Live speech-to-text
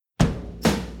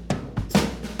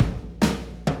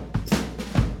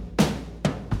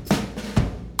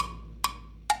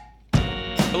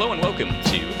Hello and welcome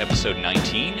to episode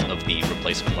 19 of the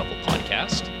Replacement Level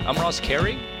podcast. I'm Ross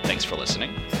Carey. Thanks for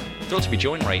listening. Thrilled to be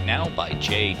joined right now by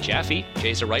Jay Jaffe.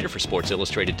 Jay's a writer for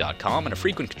SportsIllustrated.com and a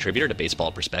frequent contributor to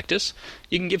Baseball Prospectus.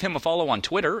 You can give him a follow on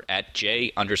Twitter at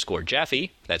J_Jaffe.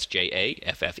 That's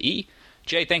Jaffe.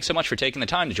 Jay, thanks so much for taking the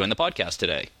time to join the podcast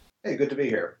today. Hey, good to be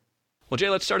here. Well, Jay,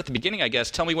 let's start at the beginning, I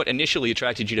guess. Tell me what initially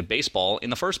attracted you to baseball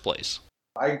in the first place.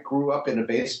 I grew up in a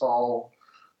baseball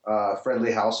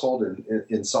friendly household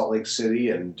in Salt Lake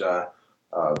City, and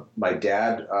my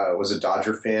dad was a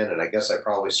Dodger fan, and I guess I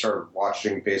probably started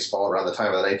watching baseball around the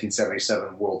time of the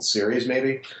 1977 World Series,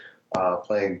 maybe,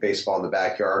 playing baseball in the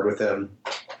backyard with him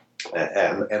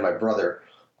and my brother.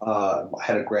 I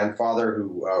had a grandfather who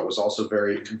was also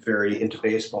very, very into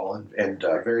baseball and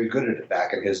very good at it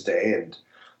back in his day, and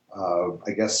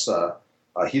I guess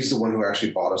he's the one who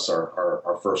actually bought us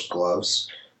our first gloves,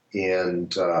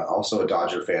 and also a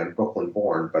Dodger fan, Brooklyn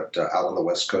born, but out on the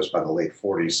West Coast by the late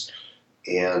 40s.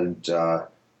 And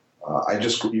I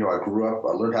just, I grew up,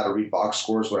 I learned how to read box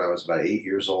scores when I was about 8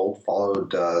 years old,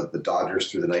 followed the Dodgers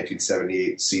through the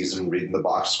 1978 season, reading the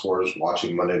box scores,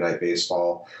 watching Monday Night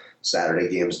Baseball, Saturday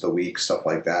games of the week, stuff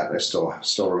like that. And I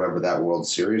still remember that World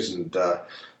Series, and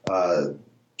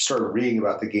started reading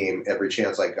about the game every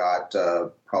chance I got,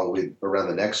 probably around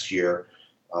the next year,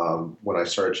 when I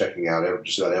started checking out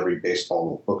just about every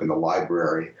baseball book in the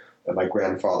library. And my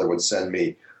grandfather would send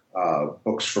me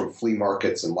books from flea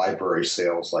markets and library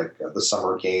sales, like The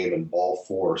Summer Game and Ball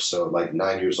 4. So, like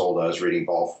 9 years old, I was reading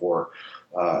Ball 4,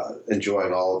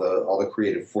 enjoying all the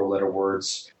creative four-letter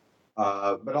words,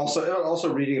 but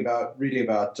also reading reading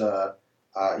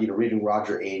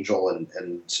Roger Angell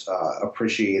and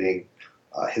appreciating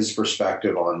his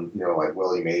perspective on, like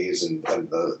Willie Mays and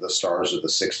the stars of the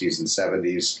 60s and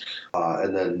 70s.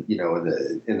 And then,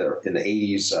 in the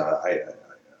 80s, I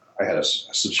had a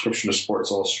subscription to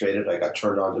Sports Illustrated. I got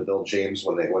turned on to Bill James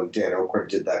when Dan Oakland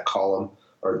did that column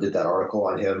or did that article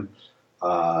on him,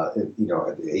 at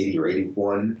 80 or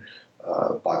 81.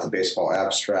 Bought the baseball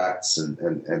abstracts and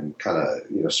kind of,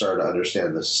 started to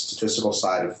understand the statistical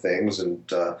side of things, and,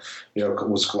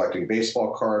 was collecting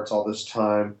baseball cards all this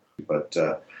time. But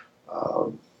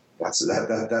that's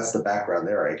the background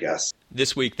there, I guess.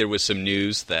 This week there was some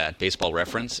news that Baseball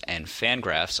Reference and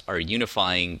Fangraphs are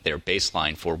unifying their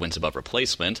baseline for wins above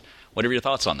replacement. What are your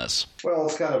thoughts on this? Well,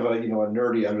 it's kind of a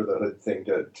nerdy under the hood thing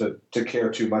to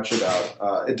care too much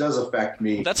about. It does affect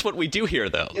me. Well, that's what we do here,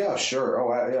 though. Yeah, sure.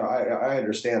 Oh, I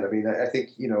understand. I mean, I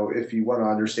think if you want to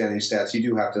understand these stats, you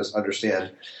do have to understand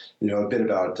a bit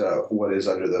about what is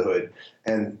under the hood.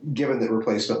 And given that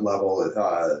replacement level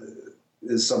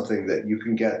is something that you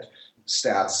can get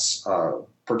stats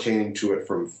pertaining to it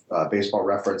from Baseball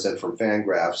Reference and from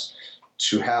Fangraphs,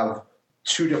 to have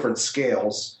two different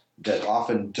scales that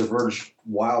often diverge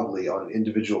wildly on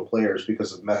individual players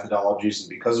because of methodologies and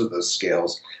because of those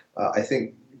scales, I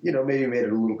think, maybe made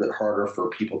it a little bit harder for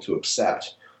people to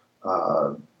accept,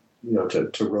 to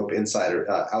rope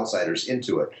outsiders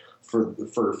into it.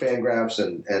 For Fangraphs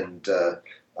and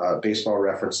Baseball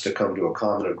Reference to come to a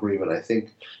common agreement, I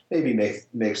think maybe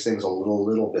makes things a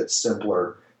little bit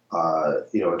simpler,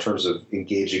 in terms of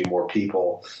engaging more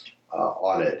people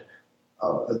on it.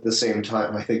 At the same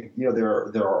time, I think there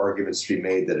are arguments to be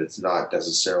made that it's not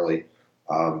necessarily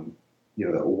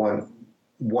that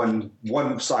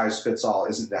one size fits all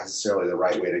isn't necessarily the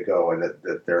right way to go, and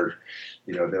that there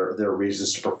are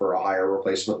reasons to prefer a higher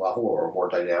replacement level or a more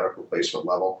dynamic replacement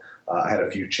level. I had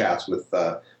a few chats with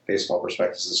Baseball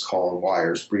Prospectus's Colin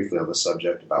Wires briefly on the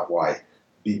subject about why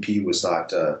BP was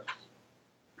not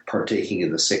partaking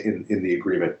in the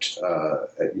agreement,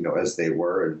 as they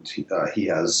were, and he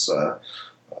has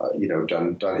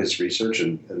done his research,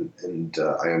 and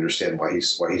I understand why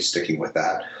he's sticking with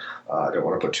that. I don't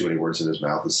want to put too many words in his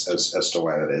mouth as to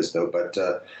why that is, though. But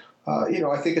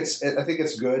I think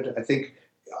it's good. I think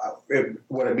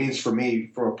what it means for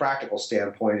me from a practical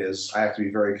standpoint is I have to be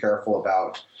very careful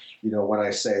about when I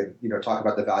say talk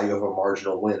about the value of a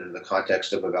marginal win in the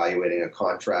context of evaluating a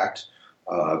contract.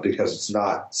 Because it's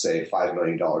not, say, $5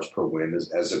 million per win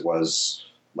as it was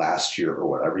last year or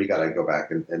whatever. You got to go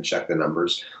back and check the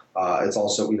numbers. It's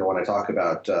also, when I talk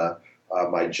about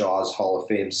my JAWS Hall of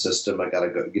Fame system, I got to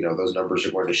go, those numbers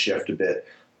are going to shift a bit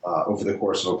over the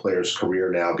course of a player's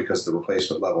career now, because the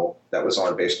replacement level that was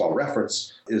on Baseball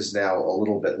Reference is now a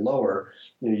little bit lower.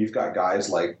 You've got guys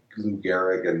like Lou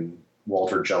Gehrig and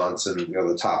Walter Johnson,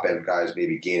 the top end guys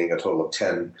maybe gaining a total of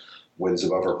 10 wins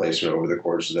above replacement over the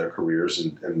course of their careers,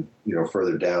 and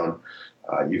further down,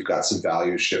 you've got some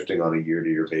values shifting on a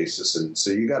year-to-year basis, and so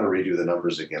you got to redo the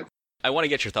numbers again. I want to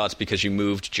get your thoughts because you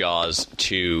moved Jaws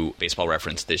to Baseball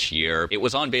Reference this year. It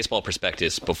was on Baseball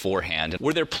Prospectus beforehand.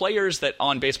 Were there players that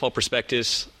on Baseball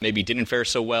Prospectus maybe didn't fare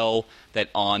so well that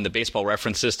on the Baseball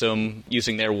Reference system,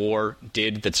 using their WAR,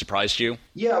 did that surprised you?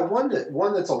 Yeah, one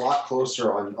that's a lot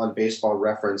closer on Baseball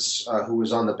Reference, who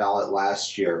was on the ballot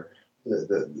last year,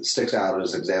 that sticks out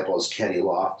as an example is Kenny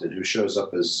Lofton, who shows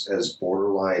up as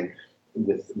borderline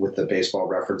with the Baseball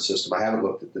Reference system. I haven't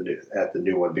looked at the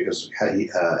new one because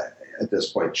at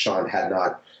this point Sean had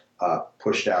not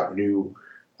pushed out the new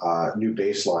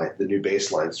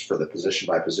baselines for the position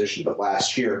by position. But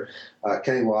last year,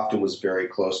 Kenny Lofton was very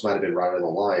close, might have been right on the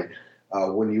line.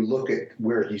 When you look at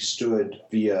where he stood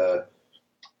via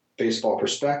Baseball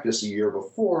Prospectus a year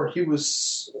before, he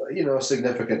was a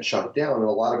significant chunk down, and a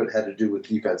lot of it had to do with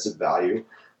defensive value.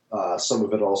 Some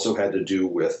of it also had to do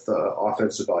with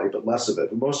offensive value, but less of it.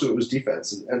 But most of it was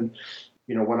defense. And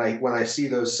when I see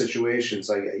those situations,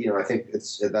 I think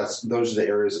those are the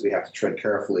areas that we have to tread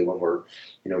carefully when we're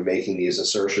making these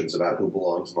assertions about who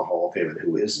belongs in the Hall of Fame and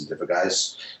who isn't. If a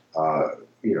guy's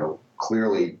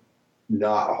clearly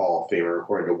not a Hall of Famer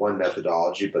according to one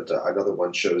methodology, but another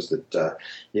one shows that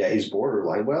he's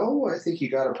borderline. Well, I think you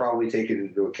got to probably take it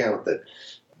into account that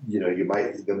you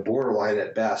might the borderline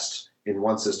at best in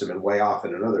one system and way off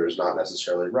in another is not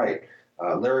necessarily right.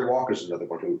 Larry Walker's another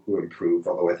one who improved,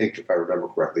 although I think if I remember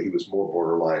correctly, he was more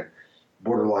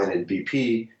borderline in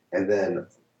BP, and then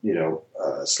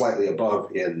slightly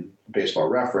above in Baseball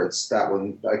Reference. That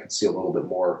one I could see a little bit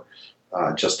more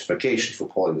justification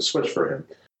for pulling the switch for him.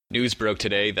 News broke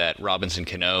today that Robinson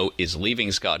Cano is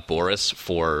leaving Scott Boras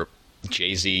for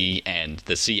Jay-Z and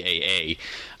the CAA.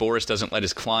 Boras doesn't let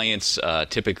his clients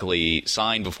typically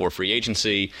sign before free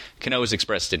agency. Cano has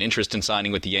expressed an interest in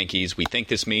signing with the Yankees. We think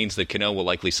this means that Cano will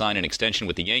likely sign an extension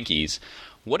with the Yankees.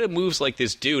 What do moves like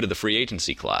this do to the free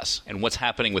agency class, and what's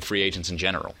happening with free agents in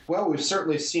general? Well, we've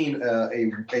certainly seen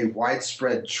a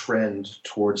widespread trend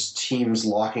towards teams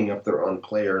locking up their own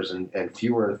players and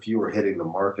fewer hitting the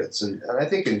markets. And I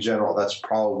think in general that's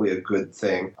probably a good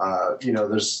thing.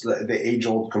 There's the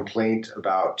age-old complaint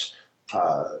about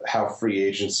how free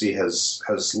agency has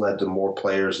led to more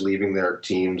players leaving their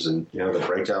teams, and the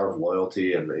breakdown of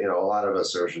loyalty, and a lot of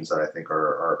assertions that I think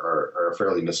are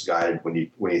fairly misguided when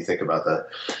you think about the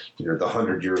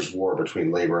 100 years war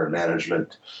between labor and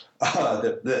management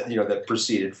that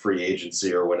preceded free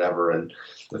agency or whatever, and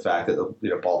the fact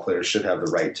that ball players should have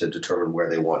the right to determine where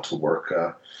they want to work,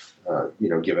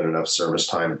 given enough service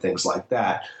time and things like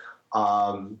that.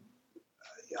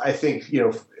 I think,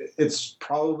 it's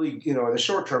probably, in the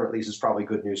short term at least, it's probably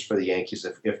good news for the Yankees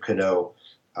if Cano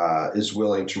is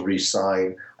willing to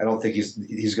re-sign. I don't think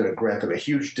he's going to grant them a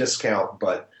huge discount,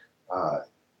 but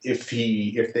if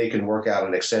they can work out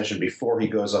an extension before he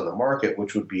goes on the market,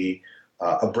 which would be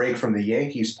a break from the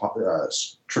Yankees'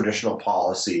 traditional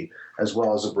policy, as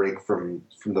well as a break from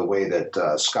the way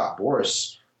that Scott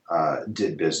Boras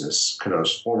did business,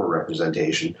 Cano's former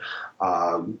representation,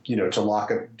 to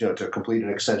lock it, to complete an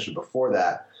extension before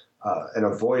that, and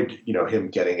avoid, him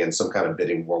getting in some kind of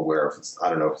bidding war where if it's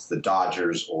the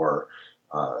Dodgers or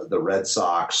the Red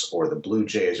Sox or the Blue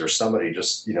Jays or somebody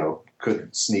just,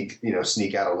 could sneak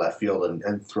out of left field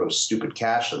and throw stupid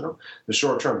cash in them. The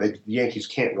short term, the Yankees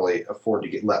can't really afford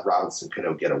to let Robinson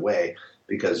Cano get away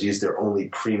because he's their only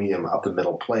premium up the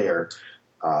middle player,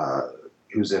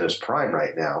 who's in his prime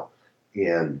right now.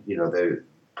 And, they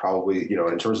probably,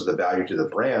 in terms of the value to the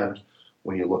brand,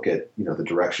 when you look at, the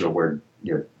direction of where,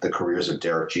 the careers of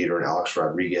Derek Jeter and Alex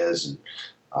Rodriguez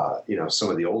and, some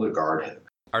of the older guard.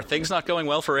 Are things not going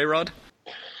well for A-Rod?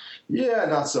 Yeah,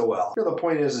 not so well. The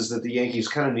point is that the Yankees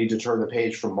kind of need to turn the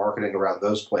page from marketing around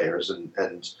those players. And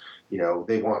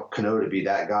they want Cano to be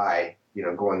that guy,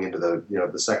 going into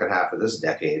the second half of this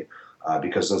decade.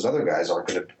 Because those other guys aren't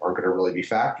going to really be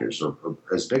factors or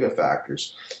as big of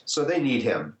factors, so they need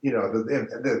him.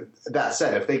 That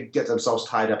said, if they get themselves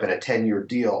tied up in a 10-year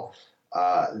deal,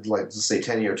 like let's say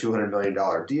 10-year, $200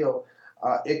 million deal,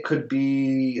 it could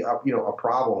be a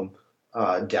problem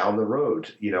down the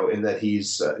road. In that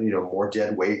he's more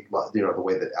dead weight. The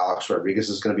way that Alex Rodriguez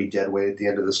is going to be dead weight at the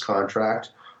end of this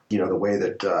contract. The way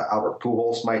that Albert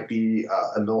Pujols might be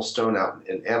a millstone out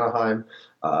in Anaheim.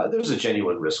 There's a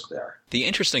genuine risk there. The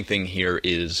interesting thing here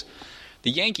is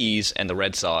the Yankees and the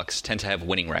Red Sox tend to have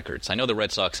winning records. I know the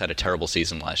Red Sox had a terrible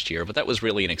season last year, but that was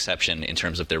really an exception in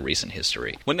terms of their recent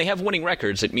history. When they have winning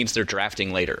records, it means they're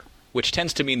drafting later. which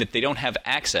tends to mean that they don't have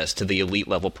access to the elite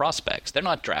level prospects. They're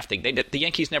not drafting. The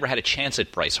Yankees never had a chance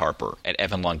at Bryce Harper, at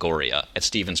Evan Longoria, at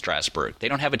Steven Strasburg. They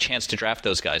don't have a chance to draft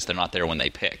those guys. They're not there when they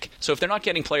pick. So if they're not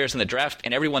getting players in the draft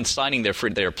and everyone's signing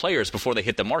their players before they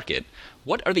hit the market,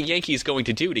 what are the Yankees going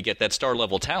to do to get that star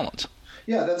level talent?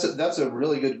 Yeah, that's a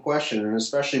really good question, and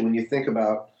especially when you think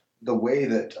about the way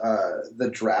that the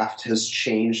draft has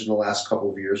changed in the last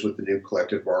couple of years with the new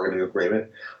collective bargaining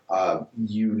agreement.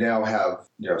 You now have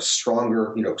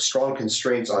strong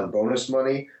constraints on bonus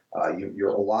money. You're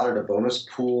allotted a bonus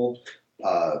pool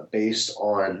based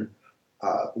on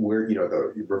where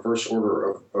the reverse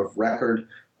order of record.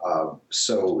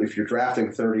 So if you're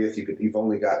drafting 30th, you've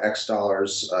only got X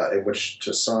dollars in which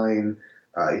to sign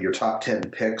your top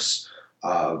 10 picks.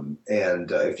 And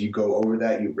if you go over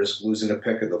that, you risk losing a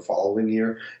pick in the following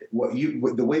year.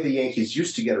 The way the Yankees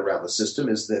used to get around the system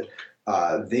is that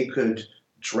they could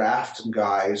draft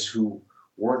guys who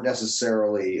weren't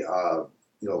necessarily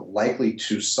likely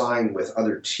to sign with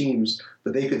other teams,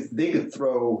 but they could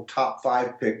throw top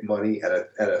 5 pick money at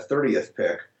a 30th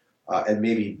pick and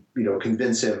maybe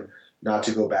convince him not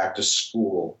to go back to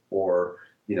school or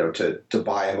to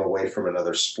buy him away from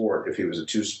another sport if he was a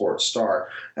 2-sport star.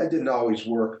 That didn't always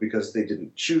work because they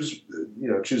didn't choose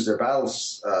their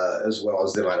battles as well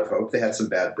as they might have hoped. They had some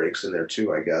bad breaks in there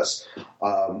too, I guess.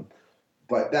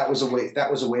 But that was a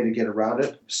way to get around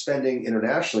it. Spending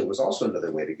internationally was also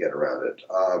another way to get around it,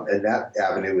 and that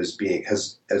avenue is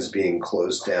being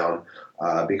closed down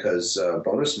because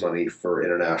bonus money for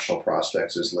international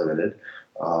prospects is limited.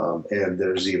 And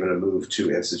there's even a move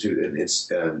to institute an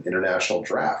international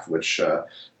draft, which there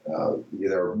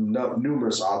are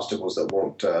numerous obstacles that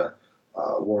won't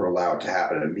allow it to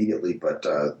happen immediately. But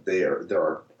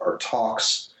there are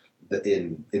talks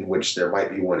in which there might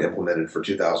be one implemented for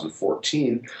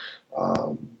 2014.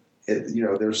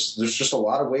 There's just a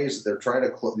lot of ways that they're trying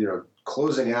to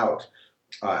closing out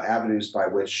avenues by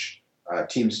which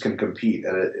teams can compete,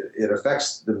 and it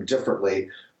affects them differently.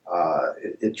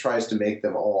 It tries to make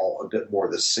them all a bit more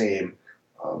the same.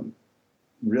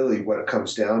 Really, what it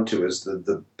comes down to is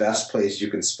the best place you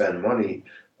can spend money,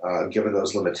 given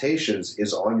those limitations,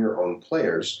 is on your own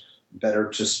players. Better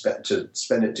to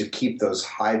spend it to keep those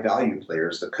high-value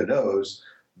players, the Canoes,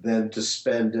 than to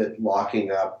spend it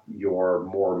locking up your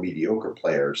more mediocre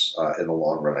players in the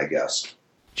long run, I guess.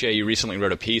 Jay, you recently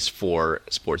wrote a piece for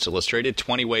Sports Illustrated,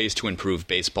 20 Ways to Improve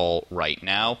Baseball Right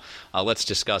Now. Let's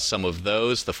discuss some of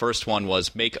those. The first one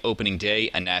was make opening day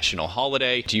a national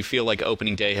holiday. Do you feel like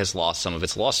opening day has lost some of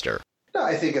its luster? No,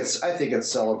 I think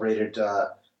it's celebrated,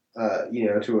 to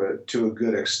a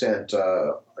good extent,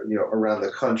 around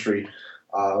the country.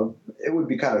 It would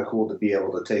be kind of cool to be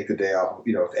able to take the day off,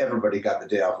 if everybody got the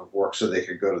day off of work so they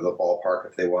could go to the ballpark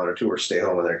if they wanted to, or stay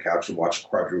home on their couch and watch a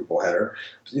quadruple header.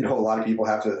 A lot of people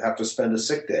have to spend a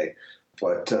sick day,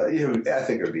 but I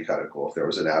think it would be kind of cool if there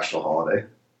was a national holiday.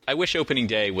 I wish opening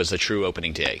day was a true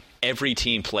opening day. Every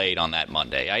team played on that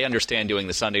Monday. I understand doing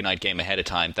the Sunday night game ahead of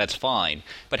time. That's fine.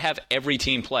 But have every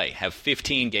team play. Have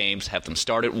 15 games. Have them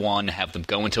start at 1. Have them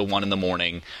go until 1 in the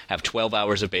morning. Have 12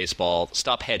 hours of baseball.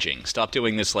 Stop hedging. Stop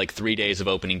doing this 3 days of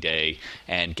opening day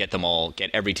and get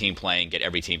every team playing, get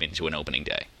every team into an opening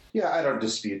day. Yeah, I don't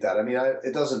dispute that. I mean,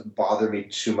 it doesn't bother me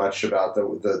too much about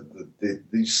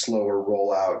the slower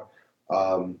rollout.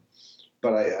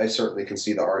 But I certainly can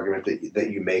see the argument that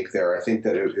you make there. I think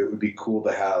that it would be cool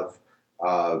to have,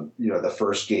 the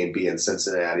first game be in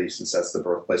Cincinnati, since that's the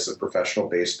birthplace of professional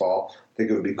baseball. I think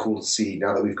it would be cool to see,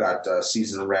 now that we've got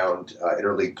season-round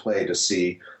interleague play, to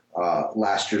see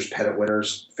last year's pennant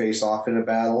winners face off in a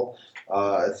battle.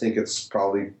 I think it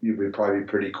would probably be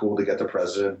pretty cool to get the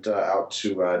president out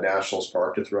to Nationals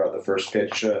Park to throw out the first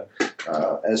pitch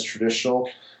as traditionally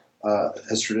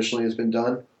has been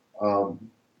done.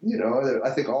 I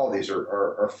think all of these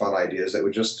are fun ideas that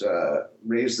would just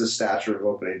raise the stature of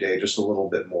opening day just a little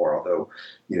bit more. Although,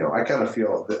 I kind of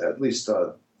feel that at least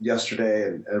yesterday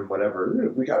and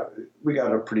whatever, we got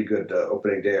a pretty good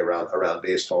opening day around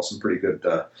baseball, some pretty good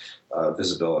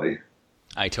visibility.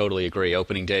 I totally agree.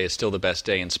 Opening day is still the best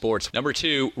day in sports. Number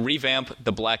 2, revamp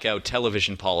the blackout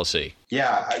television policy.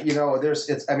 Yeah,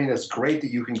 it's great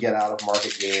that you can get out of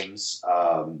market games.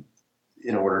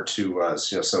 In order to,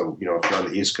 if you're on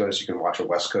the East Coast, you can watch a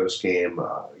West Coast game.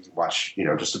 You can watch,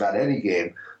 just about any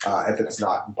game if it's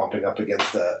not bumping up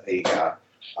against a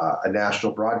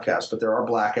national broadcast. But there are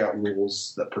blackout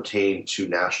rules that pertain to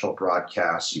national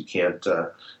broadcasts. You can't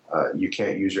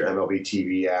use your MLB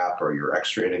TV app or your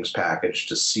extra innings package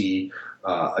to see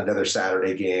another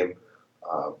Saturday game.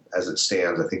 as it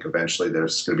stands. I think eventually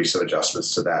there's going to be some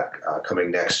adjustments to that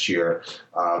coming next year.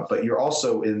 But you're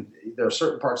also there are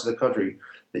certain parts of the country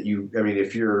that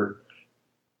if you're,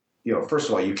 first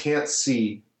of all, you can't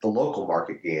see the local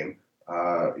market game.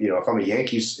 If I'm a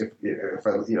Yankees, if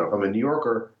I'm a New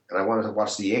Yorker and I want to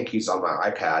watch the Yankees on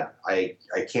my iPad, I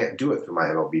can't do it through my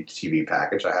MLB TV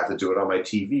package. I have to do it on my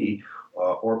TV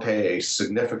or pay a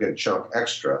significant chunk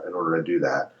extra in order to do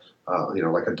that.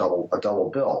 Like a double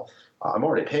bill. I'm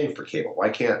already paying for cable. Why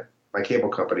can't my cable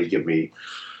company give me,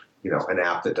 an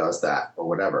app that does that or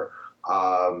whatever?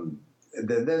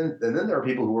 Then there are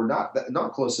people who are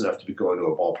not close enough to be going to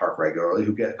a ballpark regularly,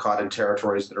 who get caught in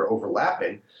territories that are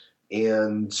overlapping,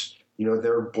 and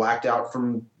they're blacked out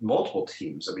from multiple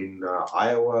teams. I mean,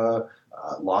 Iowa,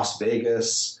 Las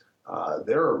Vegas.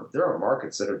 There are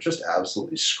markets that are just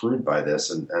absolutely screwed by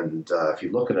this, and if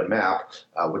you look at a map,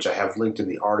 which I have linked in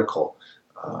the article,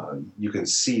 you can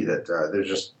see that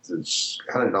it's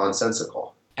kind of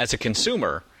nonsensical. As a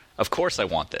consumer, of course I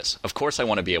want this. Of course I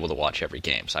want to be able to watch every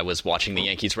game. So I was watching the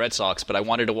Yankees-Red Sox, but I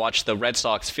wanted to watch the Red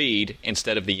Sox feed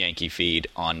instead of the Yankee feed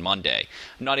on Monday.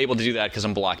 I'm not able to do that because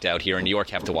I'm blocked out here in New York,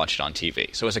 have to watch it on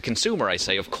TV. So as a consumer, I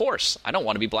say, of course, I don't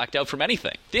want to be blacked out from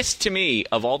anything. This, to me,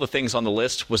 of all the things on the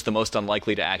list, was the most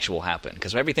unlikely to actually happen.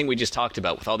 Because everything we just talked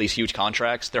about with all these huge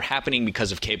contracts, they're happening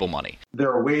because of cable money. There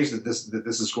are ways that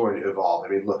this is going to evolve. I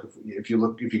mean, look, if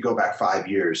you go back 5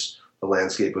 years, the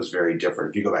landscape was very different.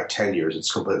 If you go back 10 years,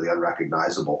 it's completely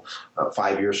unrecognizable.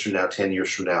 5 years from now, 10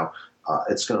 years from now,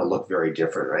 it's going to look very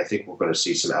different. And I think we're going to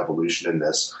see some evolution in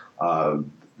this. The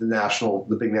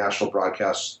big national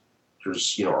broadcasters,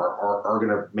 are going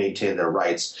to maintain their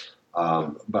rights.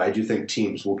 But I do think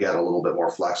teams will get a little bit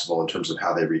more flexible in terms of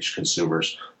how they reach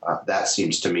consumers. That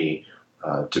seems to me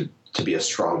to be a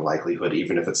strong likelihood,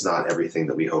 even if it's not everything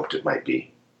that we hoped it might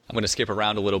be. I'm going to skip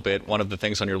around a little bit. One of the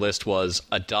things on your list was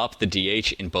adopt the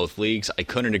DH in both leagues. I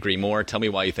couldn't agree more. Tell me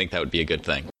why you think that would be a good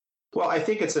thing. Well, I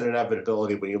think it's an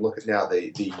inevitability when you look at now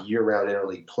the year-round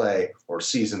interleague play or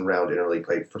season-round interleague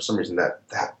play. For some reason,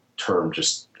 that term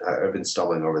just I've been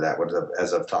stumbling over that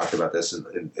as I've talked about this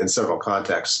in several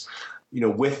contexts.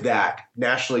 With that,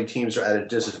 National League teams are at a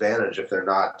disadvantage if they're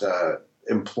not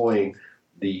employing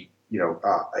a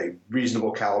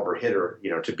reasonable caliber hitter,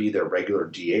 to be their regular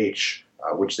DH.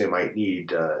 Which they might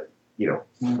need,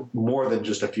 more than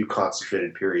just a few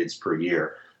concentrated periods per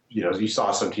year. You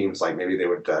saw some teams like maybe they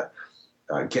would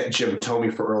get Jim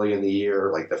Thome for early in the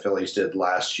year, like the Phillies did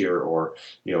last year, or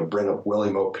bring up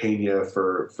Willie Mo Pena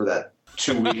for that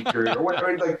 2-week period, or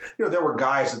whatever. There were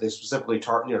guys that they specifically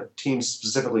teams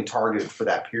specifically targeted for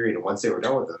that period, and once they were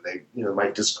done with them, they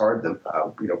might discard them,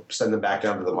 send them back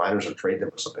down to the minors or trade them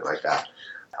or something like that.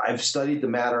 I've studied the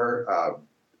matter.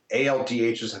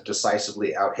 ALDHs have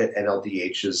decisively out-hit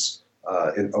NLDHs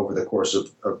over the course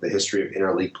of the history of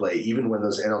interleague play, even when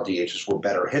those NLDHs were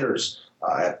better hitters,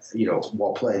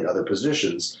 while playing other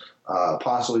positions,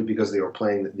 possibly because they were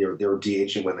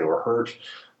DHing when they were hurt,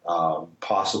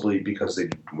 possibly because they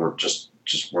were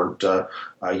just weren't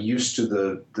used to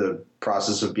the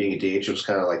process of being a DH. It was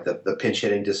kind of like the pinch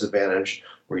hitting disadvantage,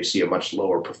 where you see a much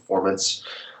lower performance.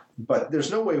 But there's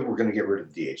no way we're going to get rid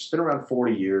of the DH. It's been around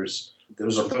 40 years.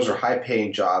 Those are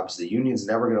high-paying jobs. The union's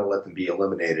never going to let them be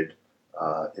eliminated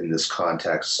in this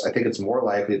context. I think it's more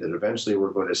likely that eventually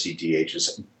we're going to see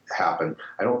DHs happen.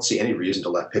 I don't see any reason to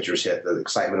let pitchers hit. The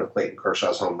excitement of Clayton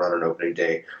Kershaw's home run on opening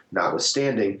day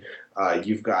notwithstanding,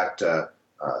 you've got,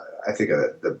 I think,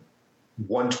 the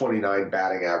 129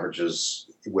 batting averages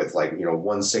with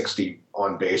 160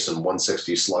 on base and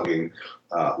 160 slugging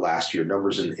last year,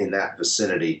 numbers in that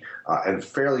vicinity, and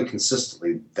fairly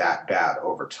consistently that bad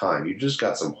over time. You just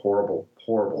got some horrible,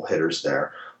 horrible hitters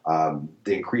there.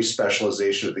 The increased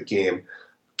specialization of the game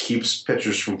keeps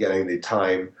pitchers from getting the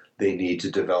time they need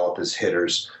to develop as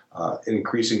hitters. An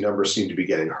increasing numbers seem to be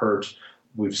getting hurt.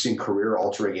 We've seen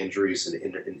career-altering injuries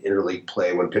in interleague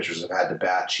play when pitchers have had to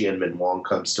bat. Chien-Min Wong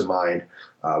comes to mind.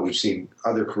 We've seen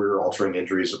other career-altering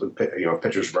injuries with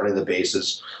pitchers running the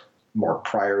bases. Mark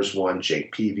Pryor's one,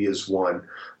 Jake Peavy is one.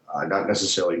 Not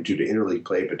necessarily due to interleague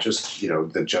play, but just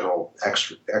the general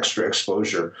extra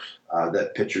exposure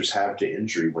that pitchers have to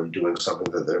injury when doing something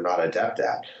that they're not adept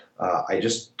at. I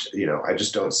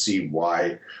just don't see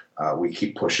why we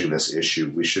keep pushing this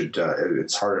issue. We should.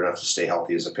 It's hard enough to stay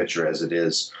healthy as a pitcher as it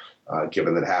is,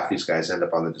 given that half these guys end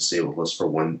up on the disabled list for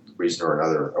one reason or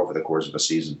another over the course of a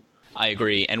season. I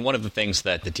agree. And one of the things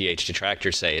that the DH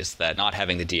detractors say is that not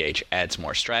having the DH adds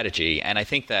more strategy. And I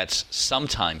think that's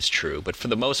sometimes true. But for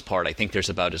the most part, I think there's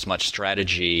about as much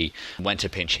strategy when to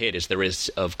pinch hit as there is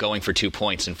of going for 2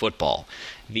 points in football.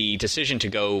 the decision to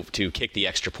go to kick the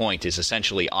extra point is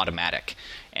essentially automatic.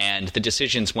 And the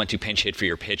decisions when to pinch hit for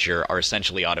your pitcher are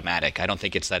essentially automatic. I don't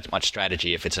think it's that much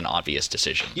strategy if it's an obvious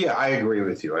decision. Yeah, I agree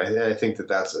with you. I think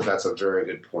that's a very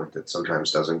good point that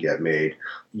sometimes doesn't get made.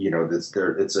 If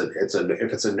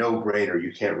it's a no-brainer,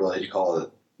 you can't really call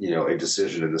it, a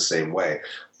decision in the same way.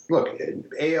 Look,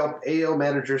 AL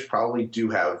managers probably do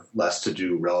have less to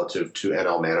do relative to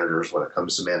NL managers when it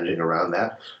comes to managing around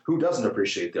that. Who doesn't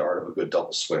appreciate the art of a good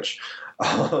double switch?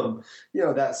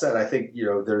 That said, I think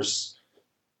there's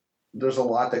a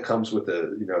lot that comes with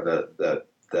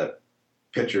the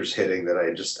pitchers hitting that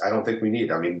I don't think we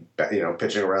need. I mean,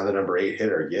 pitching around the number 8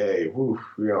 hitter, yay! Woo,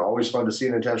 always fun to see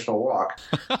an intentional walk.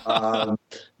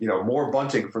 More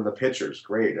bunting from the pitchers,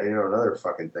 great. Another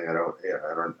fucking thing I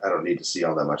don't need to see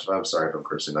all that much. I'm sorry if I'm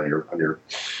cursing on your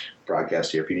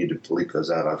broadcast here. If you need to delete those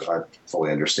out, I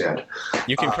fully understand.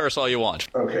 You can curse all you want.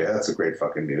 Okay, that's a great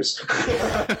fucking news.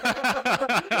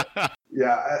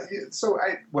 Yeah. So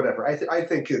whatever. I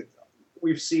think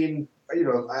we've seen.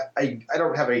 I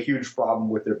don't have a huge problem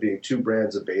with there being two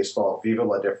brands of baseball. Viva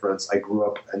la difference. I grew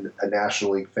up a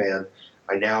National League fan.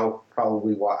 I now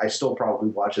I still probably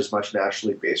watch as much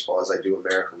National League baseball as I do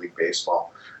American League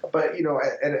baseball. But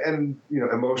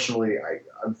emotionally,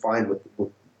 I'm fine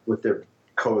with their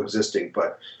coexisting.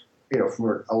 But from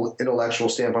an intellectual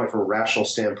standpoint, from a rational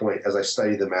standpoint, as I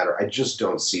study the matter, I just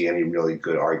don't see any really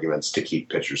good arguments to keep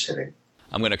pitchers hitting.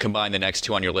 I'm going to combine the next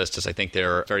two on your list as I think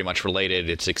they're very much related.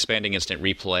 It's expanding instant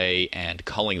replay and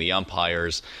culling the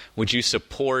umpires. Would you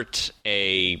support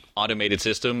a automated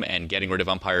system and getting rid of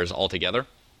umpires altogether?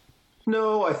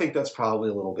 No, I think that's probably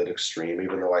a little bit extreme,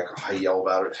 even though I yell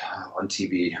about it on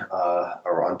TV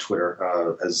or on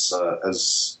Twitter as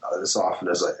often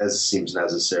as seems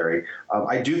necessary.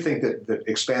 I do think that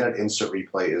expanded instant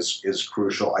replay is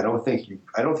crucial. I don't think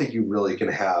you really can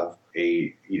have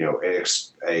a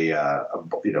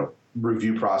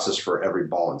review process for every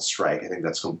ball and strike. I think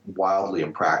that's wildly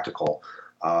impractical.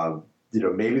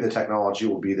 Maybe the technology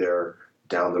will be there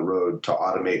down the road to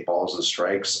automate balls and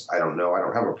strikes. I don't know. I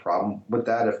don't have a problem with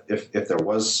that. If there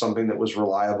was something that was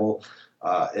reliable,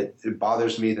 it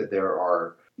bothers me that there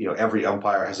are, every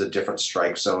umpire has a different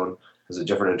strike zone, has a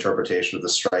different interpretation of the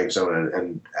strike zone,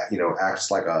 and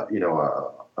acts like a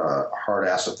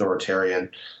hard-ass authoritarian.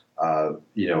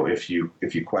 If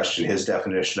you question his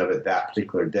definition of it that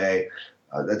particular day,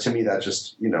 to me that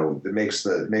just it makes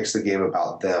the game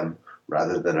about them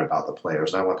rather than about the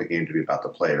players. And I want the game to be about the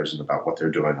players and about what they're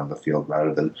doing on the field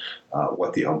rather than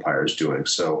what the umpire is doing.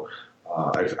 So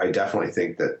I definitely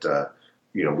think that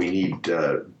we need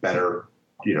better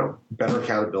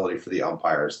accountability for the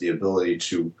umpires, the ability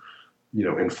to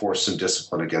enforce some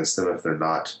discipline against them if they're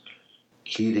not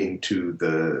heeding to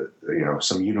the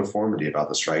some uniformity about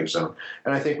the strike zone.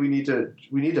 And I think we need to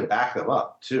back them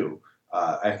up too.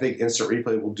 I think instant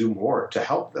replay will do more to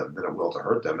help them than it will to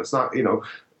hurt them. It's not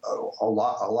a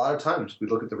lot of times we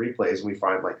look at the replays and we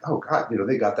find like, oh God,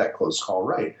 they got that close call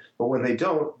right. But when they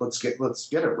don't, let's get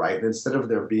it right. And instead of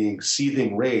there being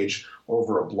seething rage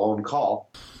over a blown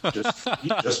call,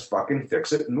 just fucking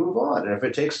fix it and move on. And if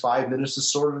it takes 5 minutes to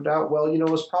sort it out, well,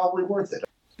 it's probably worth it.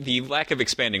 The lack of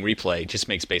expanding replay just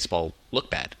makes baseball look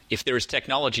bad. If there is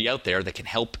technology out there that can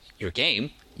help your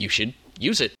game, you should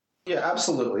use it. Yeah,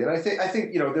 absolutely. And I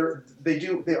think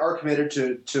they are committed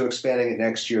to expanding it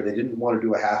next year. They didn't want to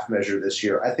do a half measure this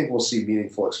year. I think we'll see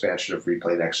meaningful expansion of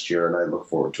replay next year, and I look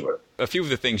forward to it. A few of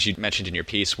the things you mentioned in your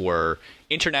piece were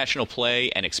international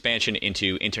play and expansion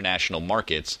into international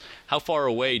markets. How far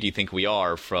away do you think we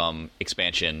are from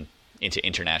expansion into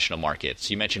international markets?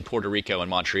 You mentioned Puerto Rico and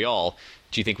Montreal.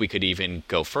 Do you think we could even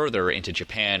go further into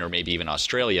Japan or maybe even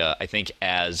Australia? I think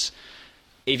as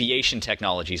aviation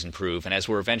technologies improve, and as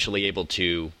we're eventually able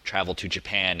to travel to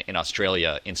Japan and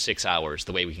Australia in 6 hours,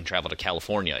 the way we can travel to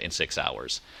California in 6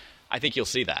 hours, I think you'll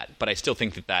see that. But I still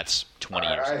think that that's 20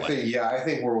 years away. I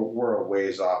think we're a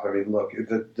ways off. I mean, look,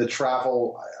 the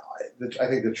travel. I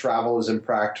think the travel is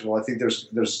impractical. I think there's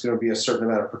going to be a certain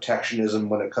amount of protectionism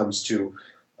when it comes to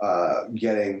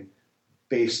getting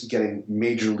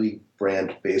major league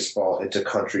brand baseball into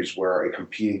countries where a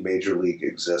competing major league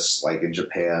exists, like in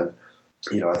Japan.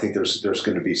 I think there's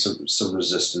going to be some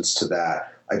resistance to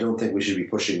that. I don't think we should be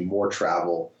pushing more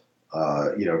travel,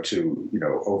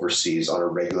 to overseas on a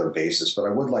regular basis. But I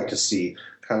would like to see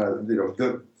kind of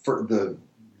the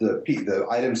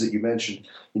items that you mentioned,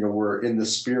 were in the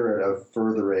spirit of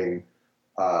furthering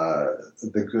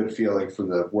the good feeling from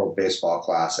the World Baseball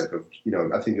Classic. Of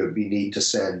I think it would be neat to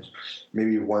send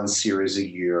maybe one series a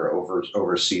year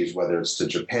overseas, whether it's to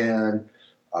Japan,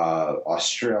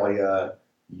 Australia,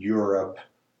 Europe,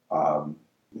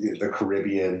 the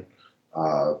Caribbean,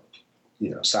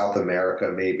 South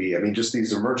America, maybe. I mean, just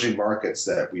these emerging markets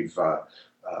that we've gotten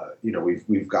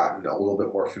a little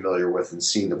bit more familiar with and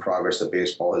seen the progress that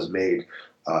baseball has made,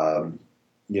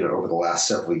 over the last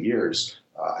several years.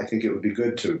 I think it would be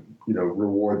good to,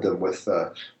 reward them with,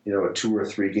 a 2 or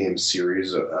 3 game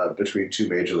series between 2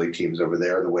 major league teams over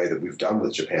there, the way that we've done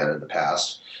with Japan in the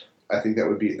past. I think that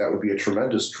would be a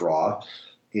tremendous draw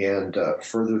and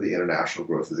further the international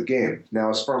growth of the game. Now,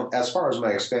 as far as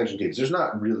my expansion teams, there's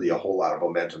not really a whole lot of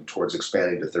momentum towards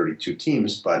expanding to 32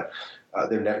 teams, but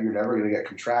you're never going to get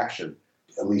contraction,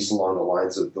 at least along the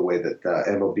lines of the way that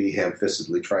MLB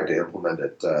ham-fistedly tried to implement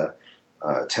it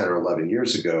 10 or 11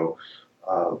 years ago.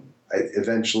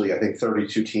 Eventually, I think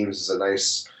 32 teams is a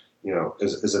nice,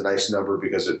 is a nice number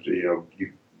because you'll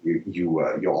be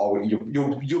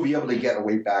able to get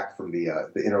away back from the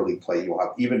interleague play. You'll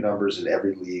have even numbers in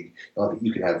every league.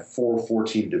 You can have 4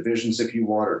 4-team divisions if you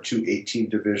want, or 2 8-team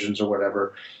divisions or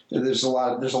whatever. There's a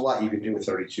lot you can do with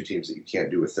 32 teams that you can't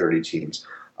do with 30 teams.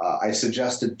 I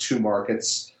suggested 2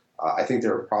 markets. I think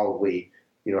there are probably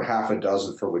half a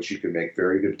dozen for which you can make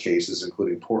very good cases,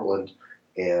 including Portland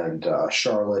and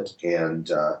Charlotte and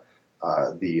the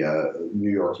New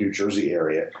York, New Jersey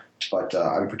area. But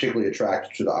I'm particularly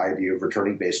attracted to the idea of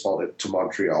returning baseball to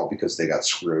Montreal because they got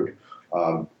screwed.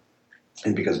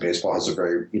 And because baseball has a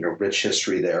very rich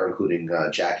history there, including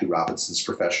Jackie Robinson's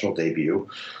professional debut,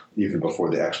 even before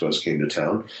the Expos came to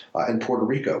town, and Puerto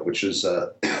Rico, which has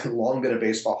long been a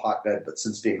baseball hotbed, but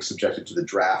since being subjected to the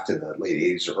draft in the late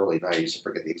 80s or early 90s, I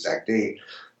forget the exact date,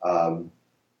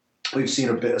 we've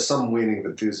seen some waning of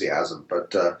enthusiasm.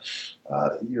 But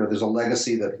there's a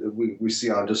legacy that we see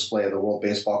on display in the World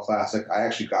Baseball Classic. I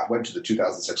actually went to the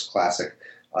 2006 Classic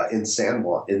in San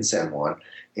Juan,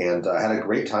 and had a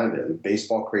great time there.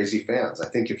 Baseball crazy fans. I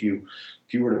think if you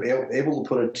were to be able to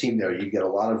put a team there, you'd get a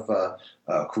lot of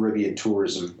Caribbean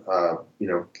tourism,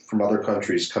 from other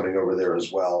countries coming over there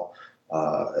as well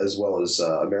as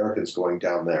Americans going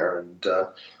down there. And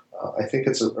I think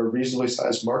it's a reasonably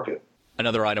sized market.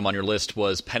 Another item on your list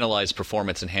was penalized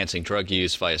performance-enhancing drug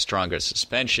use via stronger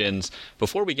suspensions.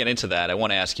 Before we get into that, I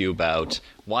want to ask you about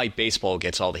why baseball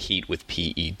gets all the heat with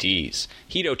PEDs.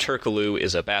 Hedo Turkoglu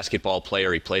is a basketball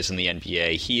player. He plays in the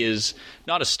NBA. He is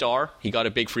not a star. He got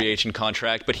a big free agent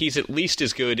contract, but he's at least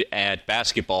as good at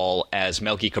basketball as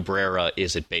Melky Cabrera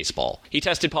is at baseball. He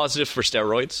tested positive for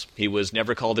steroids. He was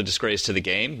never called a disgrace to the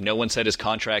game. No one said his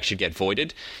contract should get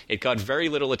voided. It got very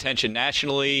little attention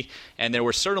nationally, and there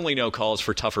were certainly no calls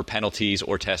for tougher penalties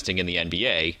or testing in the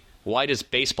NBA. Why does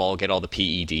baseball get all the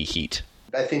PED heat?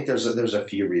 I think there's a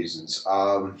few reasons.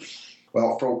 Well,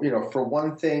 for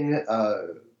one thing,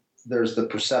 there's the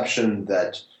perception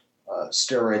that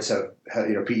steroids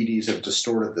PEDs have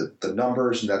distorted the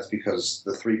numbers, and that's because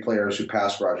the 3 players who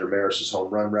passed Roger Maris's home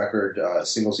run record,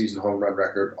 single season home run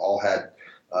record, all had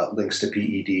links to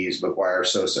PEDs: McGwire,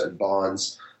 Sosa, and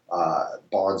Bonds.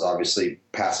 Bonds obviously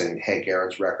passing Hank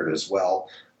Aaron's record as well.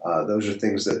 Those are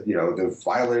things that they've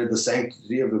violated the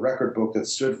sanctity of the record book that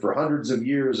stood for hundreds of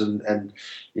years, and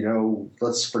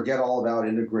let's forget all about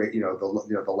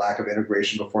the lack of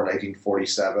integration before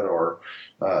 1947, or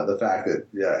the fact that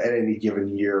at any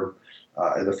given year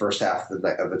in the first half of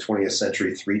the 20th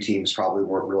century, 3 teams probably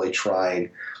weren't really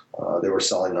trying. They were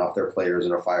selling off their players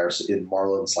in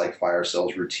Marlins-like fire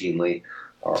sales routinely.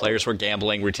 Players were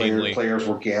gambling routinely. Players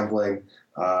were gambling.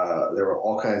 There were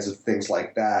all kinds of things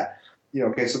like that.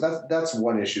 Okay, so that's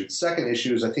one issue. The second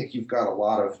issue is I think you've got a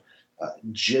lot of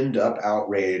ginned up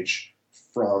outrage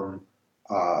from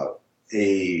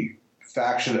a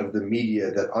faction of the media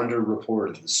that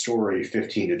underreported the story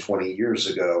 15 to 20 years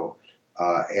ago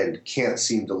and can't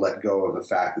seem to let go of the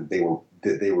fact that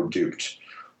they were duped.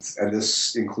 And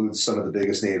this includes some of the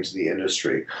biggest names in the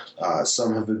industry.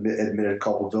 Some have admitted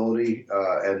culpability,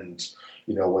 and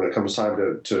when it comes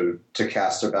time to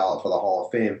cast a ballot for the Hall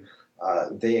of Fame,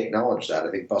 they acknowledge that. I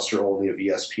think Buster Olney of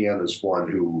ESPN is one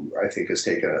who I think has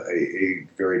taken a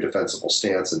very defensible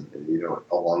stance, and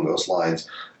along those lines.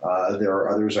 There are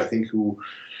others I think who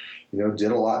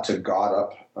did a lot to god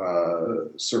up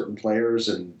certain players,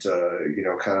 and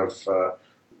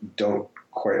don't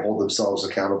quite hold themselves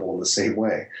accountable in the same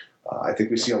way. I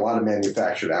think we see a lot of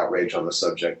manufactured outrage on the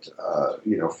subject,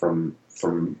 from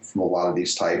a lot of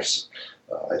these types.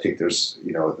 I think there's,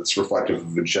 it's reflective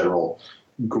of a general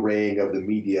graying of the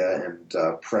media and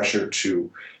pressure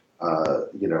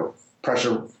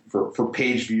for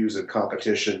page views and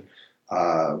competition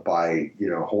by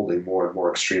holding more and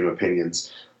more extreme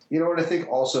opinions. And I think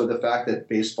also the fact that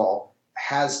baseball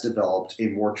has developed a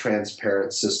more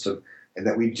transparent system, and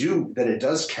that it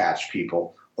does catch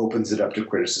people opens it up to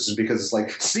criticism because it's like,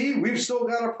 see, we've still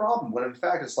got a problem. When in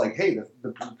fact, it's like, hey,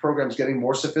 the program's getting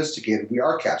more sophisticated. We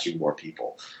are catching more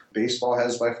people. Baseball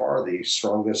has by far the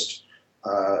strongest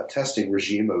testing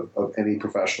regime of any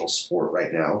professional sport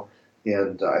right now.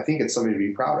 And I think it's something to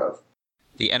be proud of.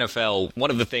 The NFL, one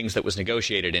of the things that was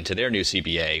negotiated into their new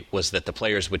CBA was that the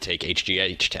players would take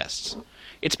HGH tests.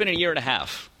 It's been a year and a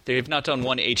half. They have not done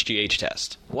one HGH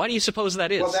test. Why do you suppose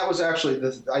that is? Well, that was actually,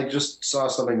 I just saw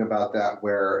something about that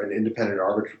where an independent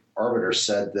arbiter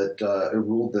said that it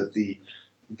ruled that the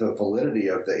validity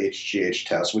of the HGH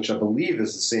test, which I believe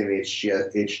is the same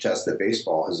HGH test that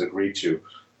baseball has agreed to,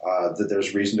 that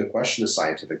there's reason to question the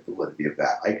scientific validity of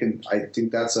that. I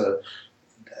think that's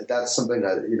something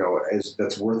that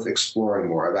that's worth exploring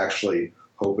more. I'm actually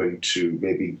hoping to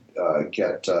maybe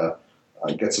get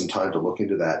some time to look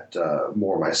into that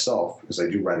more myself, because I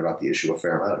do write about the issue a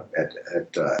fair amount at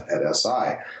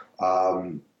SI.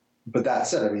 But that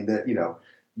said, I mean that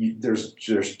there's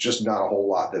just not a whole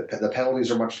lot. The penalties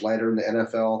are much lighter in the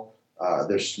NFL.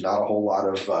 There's not a whole lot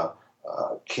of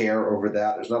care over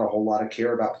that. There's not a whole lot of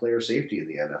care about player safety in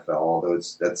the NFL, although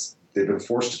they've been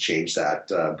forced to change that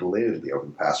belatedly over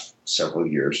the past several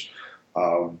years.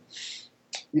 I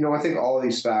think all of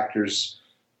these factors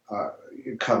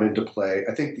come into play.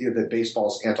 I think that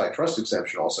baseball's antitrust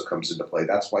exemption also comes into play.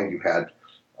 That's why you had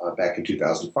back in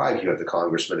 2005, you had the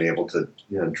congressman able to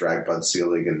drag Bud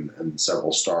Selig and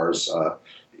several stars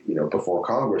before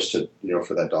Congress to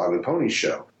for that dog and pony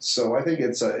show. So I think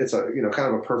it's a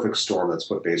kind of a perfect storm that's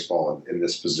put baseball in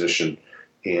this position,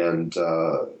 and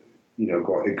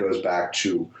it goes back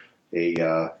to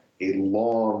a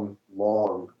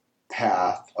long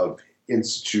path of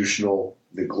institutional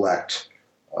neglect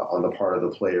on the part of the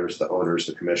players, the owners,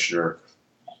 the commissioner,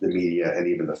 the media, and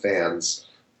even the fans,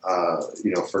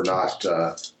 for not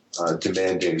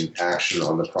demanding action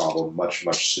on the problem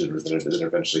much sooner than it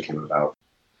eventually came about.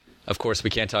 Of course, we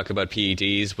can't talk about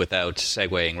PEDs without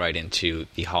segueing right into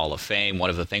the Hall of Fame. One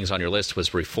of the things on your list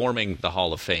was reforming the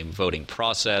Hall of Fame voting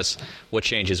process. What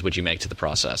changes would you make to the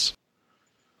process?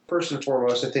 First and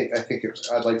foremost, I think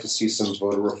I'd like to see some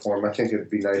voter reform. I think it'd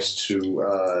be nice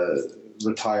to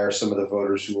retire some of the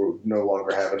voters who no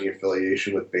longer have any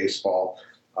affiliation with baseball.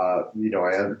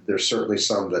 There's certainly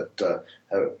some that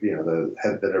have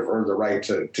earned the right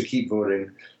to keep voting,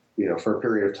 for a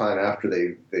period of time after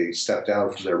they step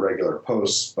down from their regular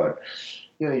posts. But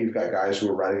you've got guys who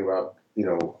are writing about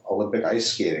Olympic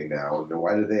ice skating now, and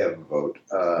why do they have a vote?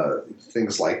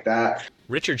 Things like that.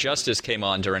 Richard Justice came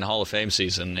on during Hall of Fame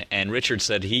season, and Richard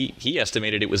said he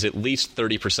estimated it was at least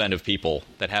 30% of people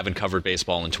that haven't covered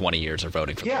baseball in 20 years are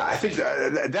voting for. Yeah, I think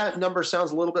that number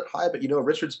sounds a little bit high, but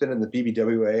Richard's been in the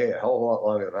BBWA a hell of a lot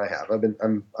longer than I have.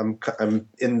 I'm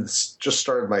just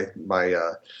started my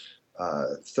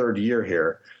third year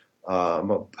here.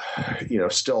 I'm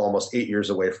still almost 8 years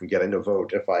away from getting to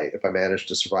vote if I manage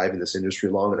to survive in this industry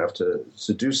long enough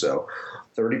to do so.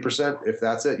 30%, if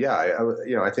that's it, yeah.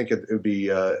 I think it would be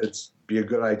be a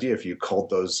good idea if you culled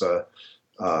those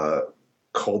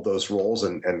roles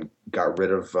and got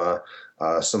rid of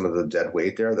some of the dead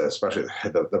weight there. Especially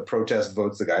the protest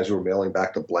votes, the guys who were mailing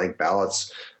back the blank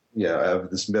ballots. Have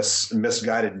this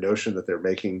misguided notion that they're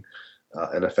making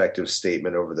an effective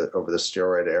statement over the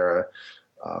steroid era.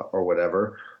 Or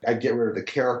whatever. I'd get rid of the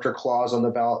character clause on the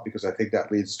ballot because I think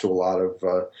that leads to a lot of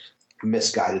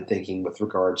misguided thinking with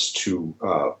regards to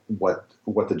what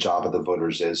the job of the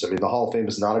voters is. I mean, the Hall of Fame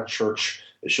is not a church.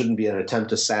 It shouldn't be an attempt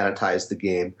to sanitize the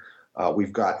game.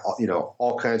 We've got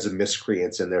all kinds of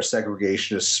miscreants in there: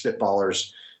 segregationists,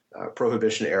 spitballers,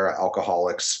 Prohibition era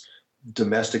alcoholics,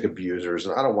 domestic abusers,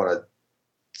 and I don't want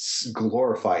to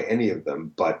glorify any of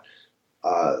them, but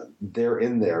they're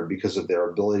in there because of their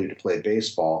ability to play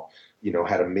baseball,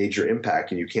 had a major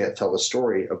impact, and you can't tell the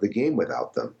story of the game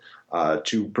without them.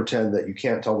 To pretend that you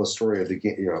can't tell the story of the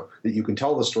game, that you can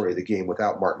tell the story of the game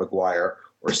without Mark McGwire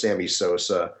or Sammy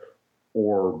Sosa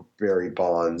or Barry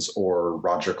Bonds or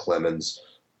Roger Clemens,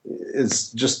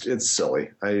 it's silly.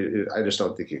 I just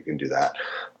don't think you can do that.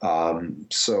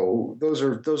 So those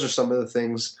are some of the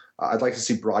things. I'd like to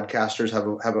see broadcasters have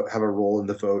a role in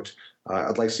the vote.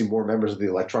 I'd like to see more members of the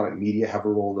electronic media have a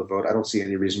role in the vote. I don't see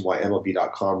any reason why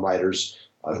MLB.com writers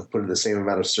who put in the same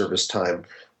amount of service time,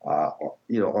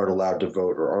 aren't allowed to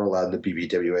vote or aren't allowed in the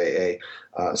BBWAA.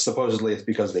 Supposedly it's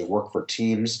because they work for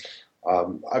teams.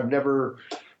 I've never,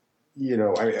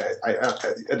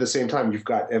 at the same time, you've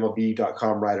got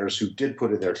MLB.com writers who did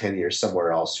put in their 10 years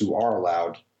somewhere else who are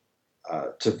allowed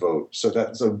to vote. So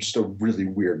that's just a really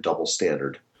weird double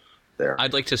standard there.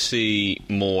 I'd like to see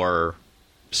more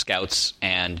scouts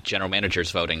and general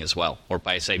managers voting as well. Or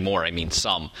by say more, I mean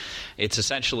some. It's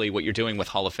essentially what you're doing with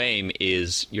Hall of Fame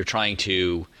is you're trying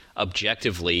to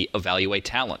objectively evaluate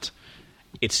talent.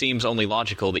 It seems only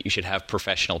logical that you should have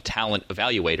professional talent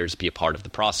evaluators be a part of the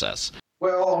process.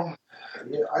 Well,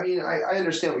 I mean, I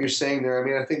understand what you're saying there. I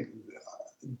mean, I think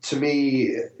to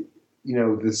me,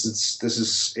 this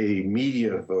is a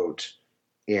media vote.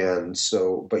 And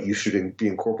so, but you should be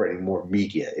incorporating more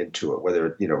media into it,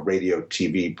 whether, radio,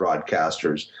 TV,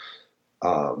 broadcasters,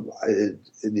 front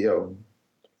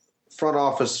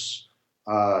office,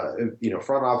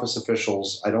 front office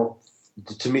officials.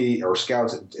 To me, or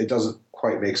scouts, it doesn't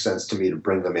quite make sense to me to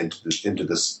bring them into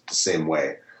this the same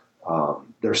way.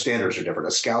 Their standards are different.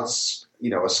 A scout is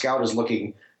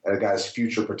looking at a guy's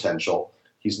future potential.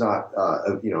 He's not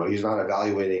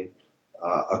evaluating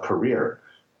a career.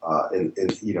 In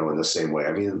the same way.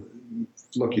 I mean,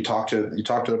 look, you talk to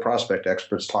the prospect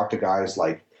experts, talk to guys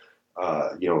like,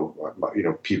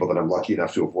 people that I'm lucky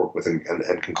enough to have worked with and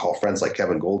can call friends like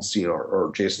Kevin Goldstein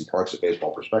or Jason Parks at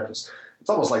Baseball Prospectus. It's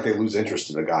almost like they lose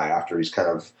interest in a guy after he's kind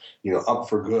of, up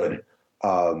for good,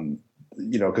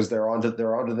 because they're on to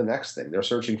the next thing. They're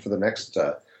searching for the next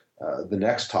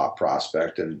top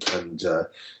prospect, and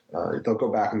they'll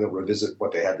go back and they'll revisit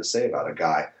what they had to say about a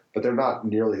guy. But they're not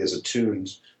nearly as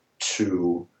attuned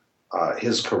to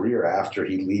his career after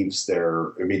he leaves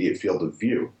their immediate field of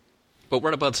view. But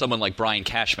what about someone like Brian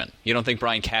Cashman? You don't think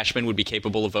Brian Cashman would be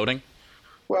capable of voting?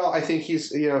 Well, I think he's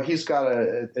got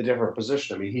a different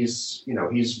position. I mean, he's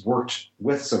worked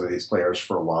with some of these players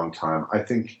for a long time. I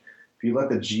think if you let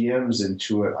the GMs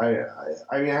into it,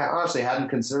 I mean, I honestly hadn't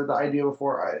considered the idea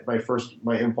before.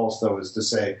 My impulse though is to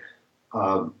say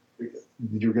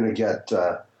you're going to get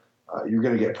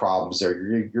problems there.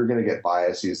 You're going to get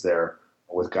biases there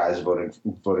with guys voting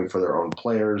for their own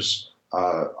players.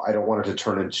 I don't want it to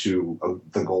turn into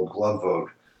the Gold Glove vote,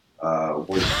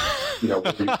 where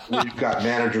you've got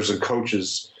managers and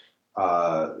coaches,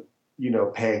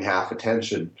 paying half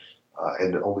attention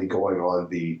and only going on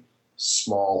the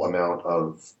small amount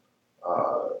of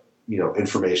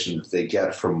information that they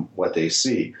get from what they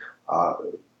see.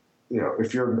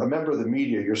 If you're a member of the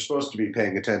media, you're supposed to be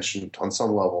paying attention on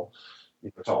some level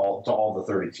to all the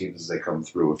 30 teams as they come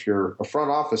through. If you're a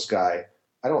front office guy,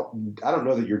 I don't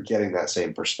know that you're getting that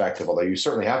same perspective. Although you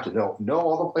certainly have to know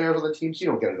all the players on the teams. You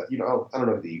don't get it. I don't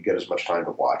know that you get as much time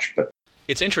to watch. But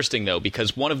it's interesting though,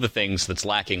 because one of the things that's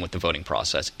lacking with the voting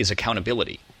process is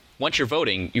accountability. Once you're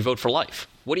voting, you vote for life.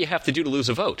 What do you have to do to lose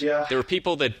a vote? Yeah. There are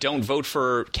people that don't vote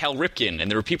for Cal Ripken,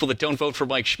 and there are people that don't vote for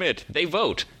Mike Schmidt. They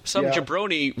vote. Some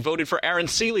jabroni voted for Aaron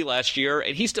Seeley last year,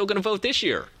 and he's still going to vote this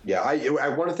year. Yeah,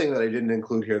 one thing that I didn't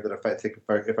include here that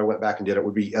if I went back and did it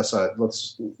would be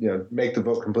let's make the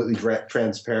vote completely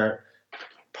transparent,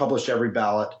 publish every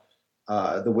ballot.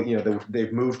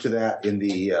 They've moved to that in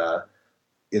the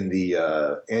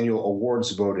annual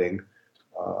awards voting.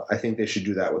 I think they should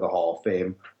do that with the Hall of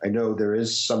Fame. I know there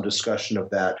is some discussion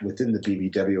of that within the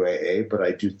BBWAA, but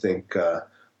I do think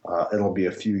it'll be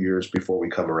a few years before we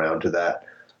come around to that.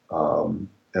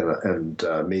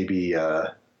 Maybe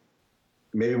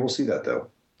we'll see that, though.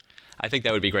 I think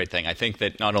that would be a great thing. I think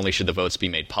that not only should the votes be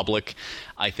made public,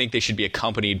 I think they should be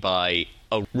accompanied by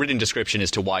a written description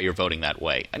as to why you're voting that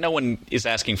way. And no one is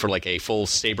asking for like a full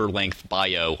saber-length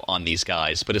bio on these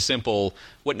guys, but a simple,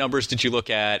 what numbers did you look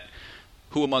at?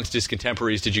 Who amongst his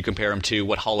contemporaries did you compare him to?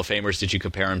 What Hall of Famers did you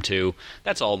compare him to?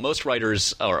 That's all. Most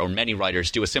writers, or many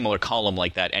writers, do a similar column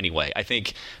like that anyway. I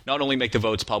think not only make the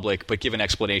votes public, but give an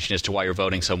explanation as to why you're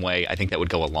voting some way. I think that would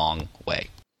go a long way.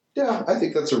 Yeah, I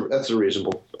think that's a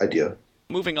reasonable idea.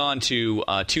 Moving on to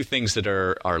two things that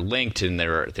are linked and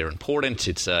they're important.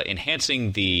 It's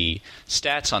enhancing the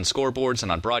stats on scoreboards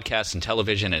and on broadcasts and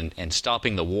television and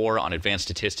stopping the war on advanced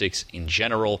statistics in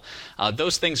general.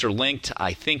 Those things are linked.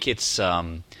 I think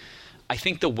I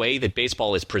think the way that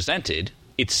baseball is presented,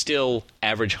 it's still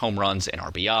average home runs and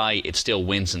RBI. It's still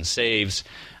wins and saves.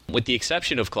 With the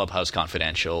exception of Clubhouse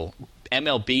Confidential,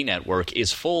 MLB Network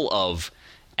is full of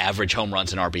average home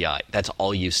runs and RBI. That's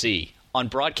all you see. On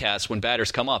broadcasts, when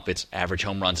batters come up, it's average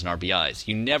home runs and RBIs.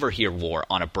 You never hear WAR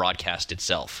on a broadcast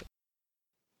itself.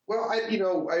 Well, I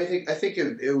think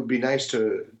it would be nice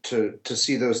to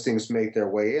see those things make their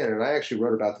way in. And I actually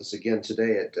wrote about this again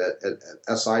today at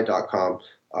SI.com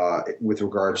with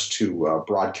regards to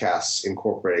broadcasts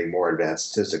incorporating more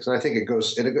advanced statistics. And I think it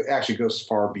actually goes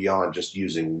far beyond just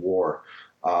using WAR.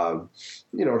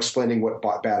 Explaining what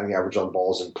batting average on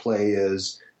balls in play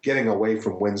is, getting away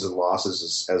from wins and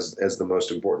losses as the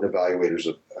most important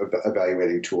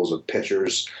evaluating tools of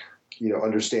pitchers,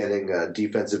 understanding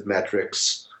defensive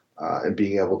metrics, and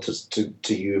being able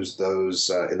to use those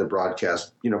in the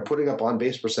broadcast, putting up on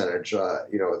base percentage, at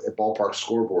ballpark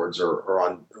scoreboards or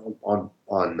on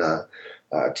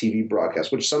TV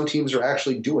broadcasts, which some teams are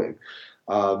actually doing.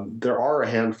 There are a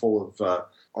handful of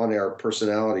on-air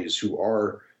personalities who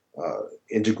are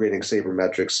integrating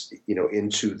sabermetrics,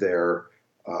 into their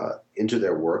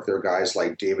work. There are guys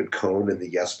like David Cohn in the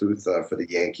Yes booth for the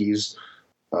Yankees,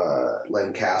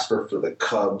 Len Casper for the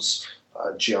Cubs,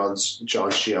 John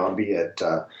Sciambi at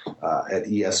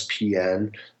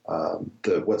ESPN.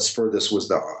 What spurred this was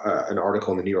an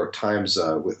article in the New York Times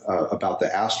about the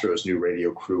Astros' new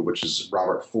radio crew, which is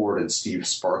Robert Ford and Steve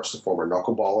Sparks, the former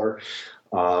knuckleballer.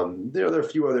 There are a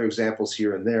few other examples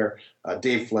here and there.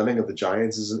 Dave Fleming of the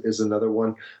Giants is another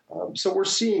one. So we're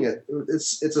seeing it.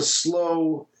 It's a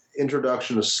slow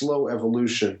introduction, a slow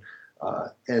evolution,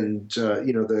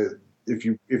 if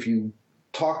you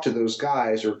talk to those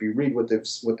guys, or if you read what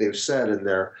they've said in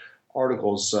their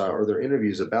articles or their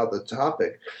interviews about the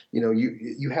topic,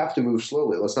 you have to move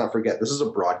slowly. Let's not forget, this is a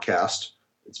broadcast.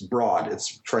 It's broad.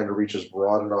 It's trying to reach as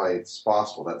broad an audience as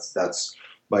possible. That's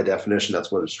by definition,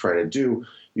 that's what it's trying to do.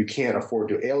 You can't afford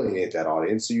to alienate that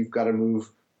audience, so you've got to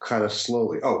move kind of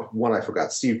slowly. Oh, one I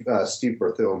forgot, Steve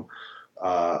Berthilme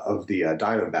of the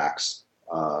Diamondbacks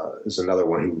is another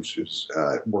one who's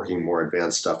working more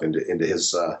advanced stuff into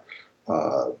his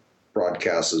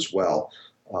broadcasts as well.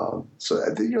 So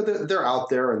they're out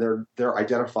there and they're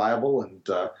identifiable, and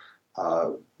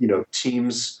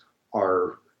teams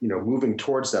are moving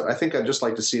towards that. I think I'd just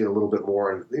like to see it a little bit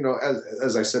more. And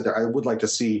as I said there, I would like to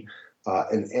see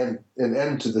an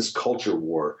end to this culture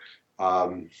war,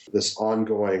 this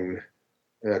ongoing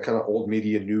kind of old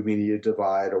media, new media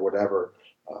divide, or whatever.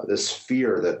 This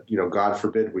fear that God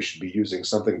forbid we should be using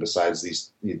something besides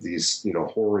these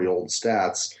hoary old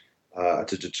stats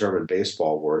to determine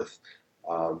baseball worth.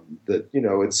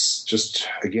 It's just,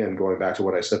 again, going back to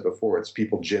what I said before, it's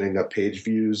people ginning up page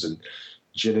views and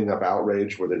ginning up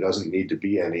outrage where there doesn't need to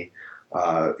be any,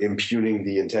 impugning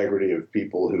the integrity of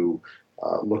people who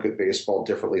look at baseball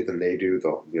differently than they do.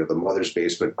 The mother's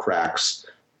basement cracks,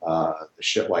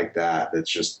 shit like that.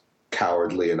 It's just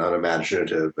cowardly and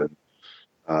unimaginative and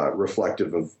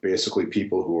reflective of basically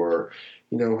people who are,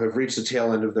 have reached the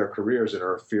tail end of their careers and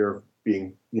are in fear of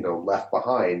being, left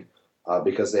behind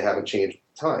because they haven't changed with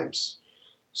the times.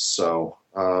 So,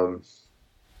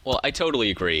 well, I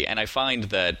totally agree. And I find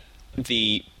that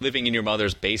the living in your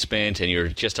mother's basement and you're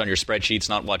just on your spreadsheets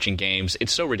not watching games,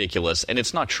 it's so ridiculous, and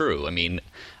it's not true. I mean,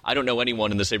 I don't know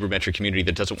anyone in the sabermetric community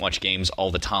that doesn't watch games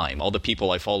all the time. All the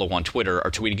people I follow on Twitter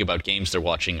are tweeting about games they're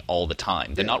watching all the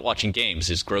time. The not watching games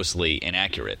is grossly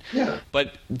inaccurate. Yeah.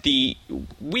 But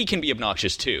we can be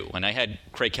obnoxious too. And I had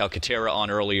Craig Calcaterra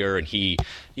on earlier, and he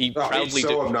proudly... He's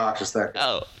so obnoxious, that guy.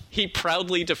 Oh, he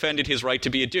proudly defended his right to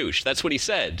be a douche. That's what he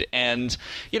said. And,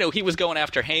 he was going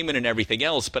after Heyman and everything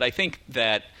else, but I think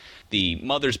that the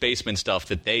mother's basement stuff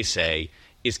that they say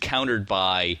is countered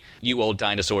by you old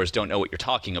dinosaurs don't know what you're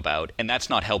talking about, and that's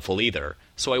not helpful either.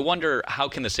 So I wonder, how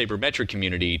can the sabermetric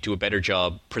community do a better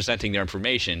job presenting their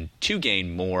information to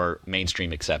gain more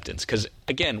mainstream acceptance? Because,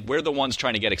 again, we're the ones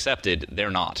trying to get accepted.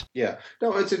 They're not. Yeah.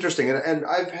 No, it's interesting. And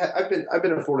I've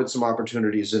been afforded some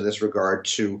opportunities in this regard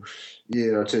to be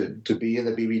in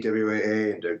the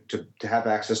BBWAA and to have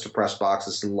access to press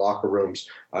boxes and locker rooms,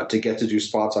 to get to do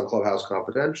spots on Clubhouse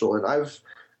Confidential. And I've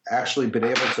actually been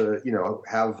able to,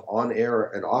 have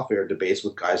on-air and off-air debates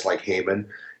with guys like Heyman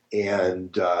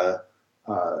and, a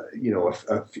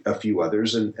few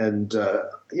others. And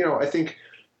I think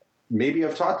maybe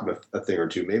I've taught them a thing or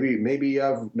two. Maybe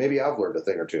I've learned a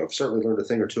thing or two. I've certainly learned a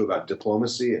thing or two about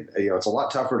diplomacy. And, it's a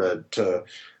lot tougher to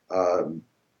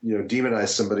demonize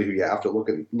somebody who you have to look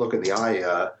in the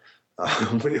eye,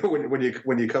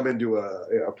 when you come into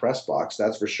a press box,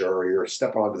 that's for sure. Or you're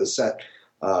step onto the set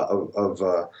of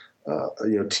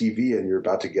TV and you're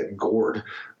about to get gored.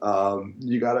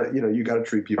 You gotta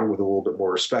treat people with a little bit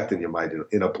more respect than you might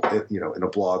in a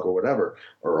blog or whatever,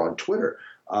 or on Twitter.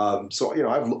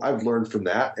 So I've learned from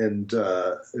that, and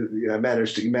I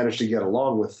managed to get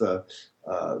along with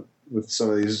some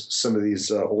of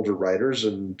these older writers,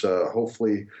 and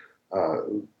hopefully.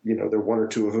 There are one or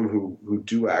two of them who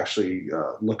do actually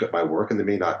look at my work, and they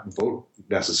may not vote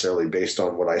necessarily based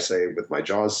on what I say with my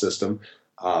JAWS system,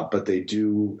 but they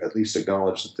do at least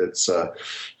acknowledge that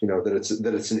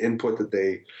it's an input that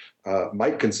they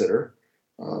might consider.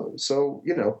 I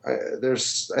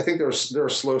think there are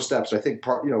slow steps. I think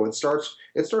it starts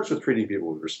with treating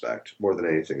people with respect more than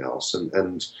anything else,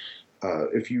 and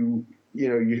if you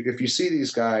see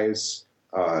these guys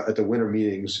at the winter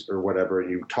meetings or whatever,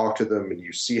 and you talk to them and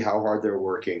you see how hard they're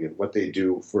working and what they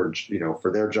do for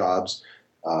their jobs,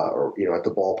 or at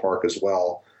the ballpark as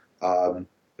well, and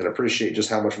appreciate just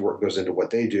how much work goes into what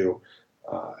they do,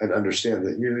 and understand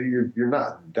that you're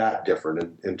not that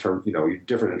different in terms, you're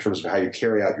different in terms of how you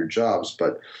carry out your jobs,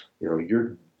 but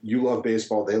you love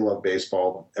baseball, they love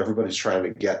baseball, everybody's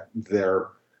trying to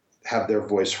have their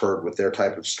voice heard with their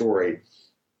type of story.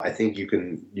 I think you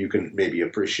can maybe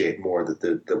appreciate more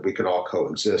that we can all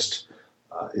coexist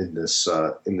in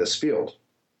this field.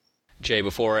 Jay,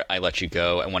 before I let you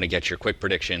go, I want to get your quick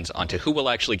predictions onto who will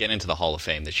actually get into the Hall of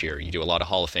Fame this year. You do a lot of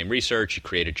Hall of Fame research. You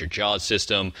created your JAWS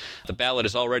system. The ballot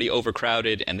is already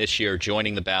overcrowded, and this year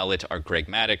joining the ballot are Greg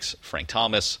Maddux, Frank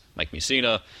Thomas, Mike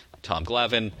Mussina, Tom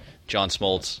Glavine, John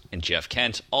Smoltz, and Jeff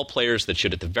Kent, all players that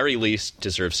should at the very least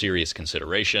deserve serious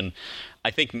consideration.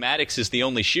 I think Maddux is the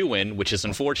only shoo-in, which is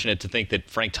unfortunate to think that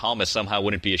Frank Thomas somehow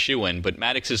wouldn't be a shoo-in, but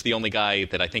Maddux is the only guy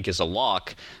that I think is a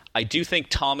lock. I do think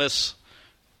Thomas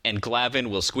and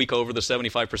Glavine will squeak over the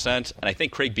 75%, and I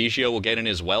think Craig Biggio will get in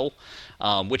as well,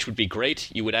 which would be great.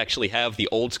 You would actually have the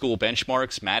old-school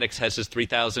benchmarks. Maddux has his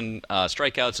 3,000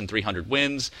 strikeouts and 300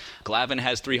 wins. Glavine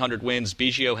has 300 wins.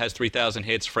 Biggio has 3,000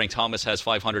 hits. Frank Thomas has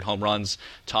 500 home runs.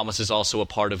 Thomas is also a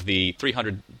part of the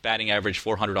 300 batting average,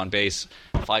 400 on base,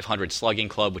 500 slugging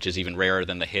club, which is even rarer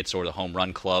than the hits or the home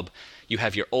run club. You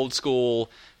have your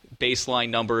old-school baseline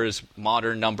numbers,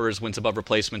 modern numbers, wins above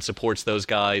replacement supports those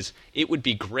guys. It would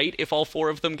be great if all four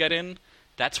of them get in.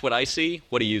 That's what I see.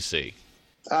 What do you see?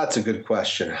 That's a good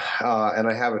question. And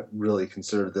I haven't really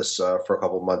considered this for a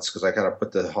couple of months because I kind of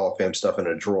put the Hall of Fame stuff in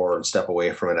a drawer and step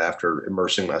away from it after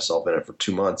immersing myself in it for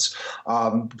 2 months.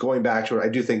 Going back to it, I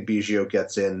do think Biggio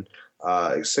gets in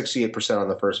 68% on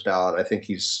the first ballot. I think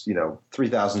he's,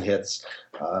 3,000 hits.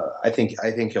 I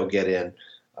think he'll get in.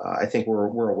 I think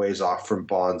we're a ways off from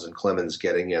Bonds and Clemens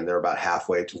getting in. They're about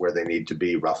halfway to where they need to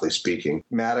be, roughly speaking.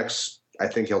 Maddux, I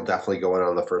think he'll definitely go in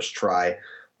on the first try.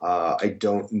 I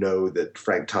don't know that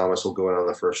Frank Thomas will go in on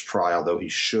the first try, although he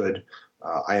should.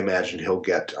 I imagine he'll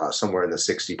get somewhere in the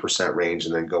 60% range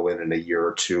and then go in a year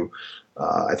or two.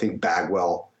 I think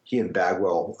he and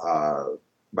Bagwell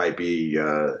might be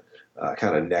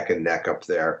kind of neck and neck up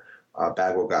there.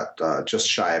 Bagwell got just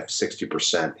shy of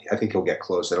 60%. I think he'll get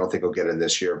close. I don't think he'll get in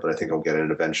this year, but I think he'll get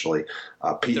in eventually.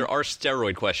 There are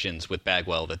steroid questions with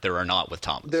Bagwell that there are not with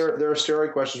Thomas. There are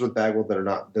steroid questions with Bagwell that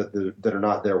are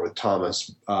not there with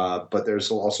Thomas. But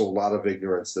there's also a lot of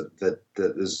ignorance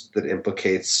that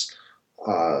implicates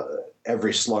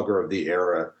every slugger of the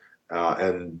era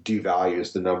and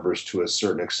devalues the numbers to a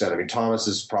certain extent. I mean, Thomas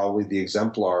is probably the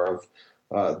exemplar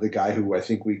of the guy who I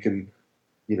think we can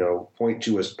point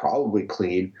to as probably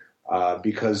clean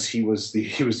because he was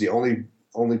the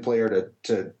only player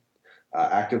to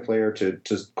active player to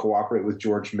cooperate with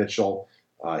George Mitchell.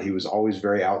 He was always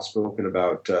very outspoken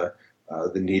about the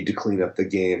need to clean up the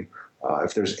game.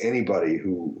 If there's anybody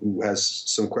who has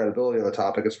some credibility on the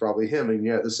topic, it's probably him. And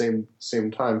yet at the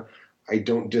same time, I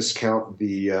don't discount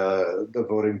the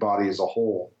voting body as a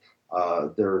whole,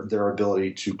 their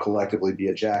ability to collectively be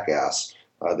a jackass.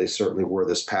 They certainly were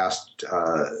this past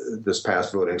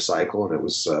voting cycle, and it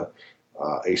was a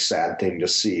sad thing to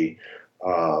see,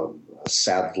 a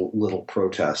sad little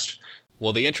protest.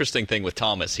 Well, the interesting thing with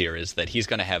Thomas here is that he's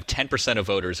going to have 10% of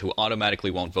voters who automatically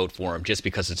won't vote for him just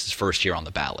because it's his first year on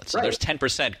the ballot. So There's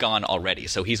 10% gone already.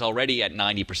 So he's already at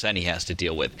 90% he has to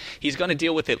deal with. He's going to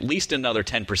deal with at least another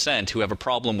 10% who have a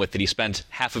problem with that he spent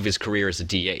half of his career as a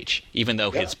DH, even though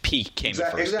his peak came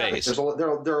at first base. There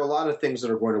are a lot of things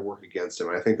that are going to work against him.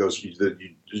 And I think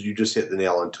you just hit the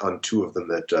nail on two of them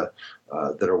that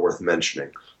are worth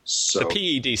mentioning. So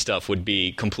the PED stuff would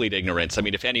be complete ignorance. I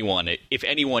mean, if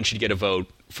anyone should get a vote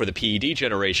for the PED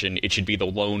generation, it should be the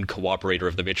lone cooperator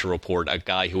of the Mitchell Report, a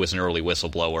guy who was an early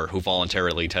whistleblower who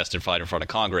voluntarily testified in front of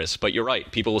Congress. But you're right.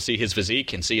 People will see his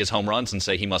physique and see his home runs and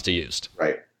say he must have used.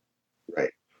 Right.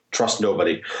 Trust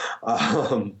nobody.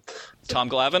 Tom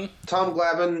Glavine? Tom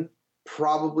Glavine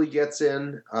probably gets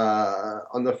in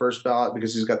on the first ballot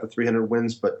because he's got the 300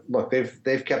 wins. But look,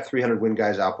 they've kept 300 win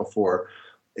guys out before.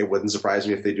 It wouldn't surprise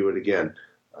me if they do it again.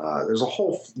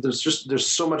 There's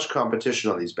so much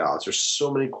competition on these ballots. There's so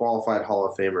many qualified Hall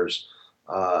of Famers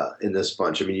in this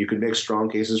bunch. I mean, you could make strong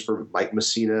cases for Mike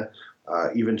Mussina,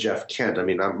 even Jeff Kent. I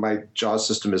mean, my JAWS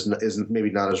system isn't maybe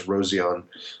not as rosy on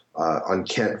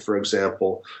Kent, for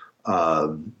example,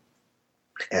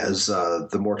 as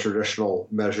the more traditional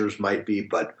measures might be.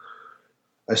 But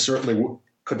I certainly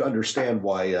could understand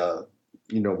why.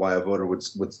 Why a voter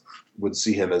would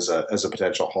see him as a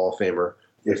potential Hall of Famer.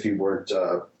 if he weren't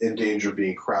in danger of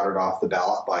being crowded off the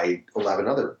ballot by 11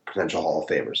 other potential Hall of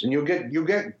Famers. And you'll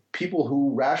get people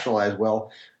who rationalize,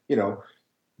 well,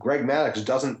 Greg Maddux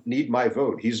doesn't need my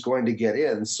vote. He's going to get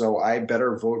in, so I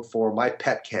better vote for my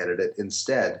pet candidate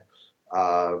instead.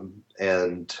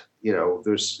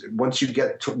 There's once you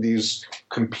get to these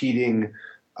competing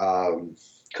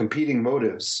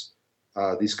motives,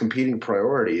 these competing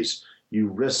priorities, you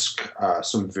risk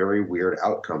some very weird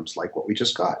outcomes like what we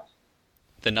just got.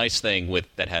 The nice thing with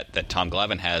that Tom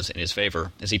Glavine has in his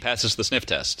favor is he passes the sniff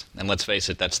test, and let's face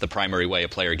it, that's the primary way a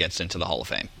player gets into the Hall of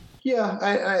Fame. Yeah,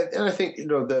 I think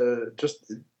the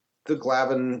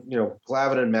Glavine,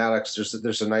 Glavine and Maddux.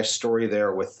 There's a nice story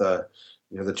there with the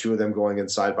two of them going in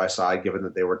side by side, given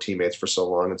that they were teammates for so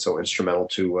long and so instrumental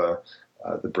to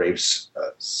the Braves'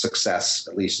 success,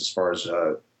 at least as far as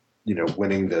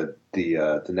winning the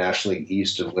National League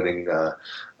East and winning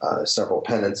several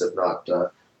pennants, if not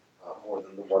more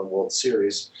than the one World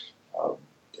Series. I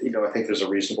think there's a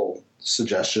reasonable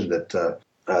suggestion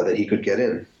that he could get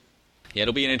in. Yeah,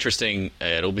 it'll be an interesting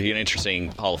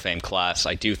Hall of Fame class.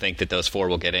 I do think that those four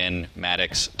will get in: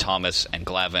 Maddux, Thomas, and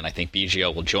Glavine. I think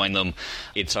Biggio will join them.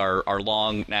 It's our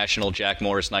long national Jack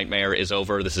Morris nightmare is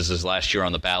over. This is his last year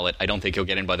on the ballot. I don't think he'll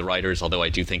get in by the writers, although I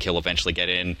do think he'll eventually get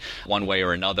in one way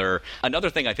or another. Another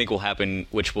thing I think will happen,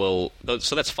 so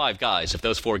that's five guys. If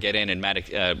those four get in and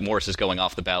Morris is going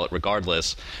off the ballot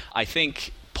regardless, I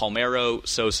think Palmeiro,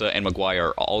 Sosa, and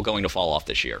McGwire are all going to fall off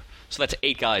this year. So that's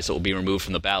 8 guys that will be removed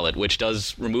from the ballot, which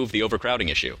does remove the overcrowding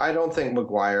issue. I don't think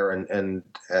McGwire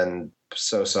and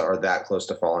Sosa are that close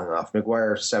to falling off.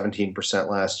 McGwire 17%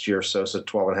 last year, Sosa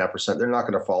 12.5%. They're not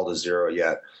going to fall to zero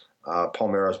yet.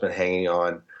 Palmeiro's been hanging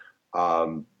on.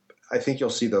 I think you'll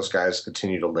see those guys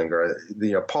continue to linger.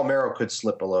 Palmeiro could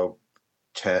slip below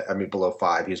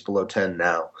 5. He's below 10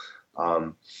 now.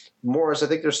 Morris, I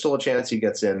think there's still a chance he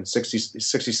gets in.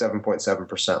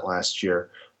 67.7% last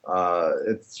year.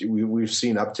 We've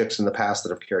seen upticks in the past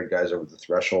that have carried guys over the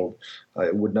threshold.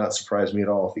 It would not surprise me at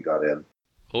all if he got in.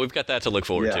 Well, we've got that to look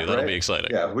forward to. That'll be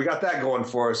exciting. Yeah, we got that going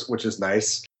for us, which is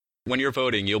nice. When you're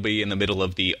voting, you'll be in the middle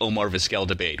of the Omar Vizquel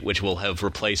debate, which will have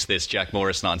replaced this Jack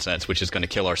Morris nonsense, which is going to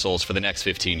kill our souls for the next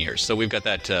 15 years. So we've got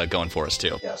that going for us,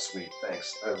 too. Yeah, sweet.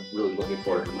 Thanks. I'm really looking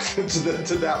forward to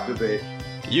that debate.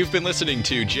 You've been listening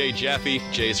to Jay Jaffe.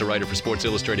 Jay is a writer for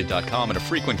SportsIllustrated.com and a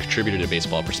frequent contributor to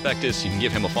Baseball Prospectus. You can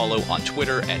give him a follow on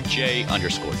Twitter at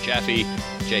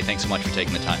J_Jaffe. Jay, thanks so much for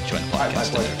taking the time to join the podcast. My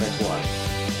pleasure. Thanks a lot.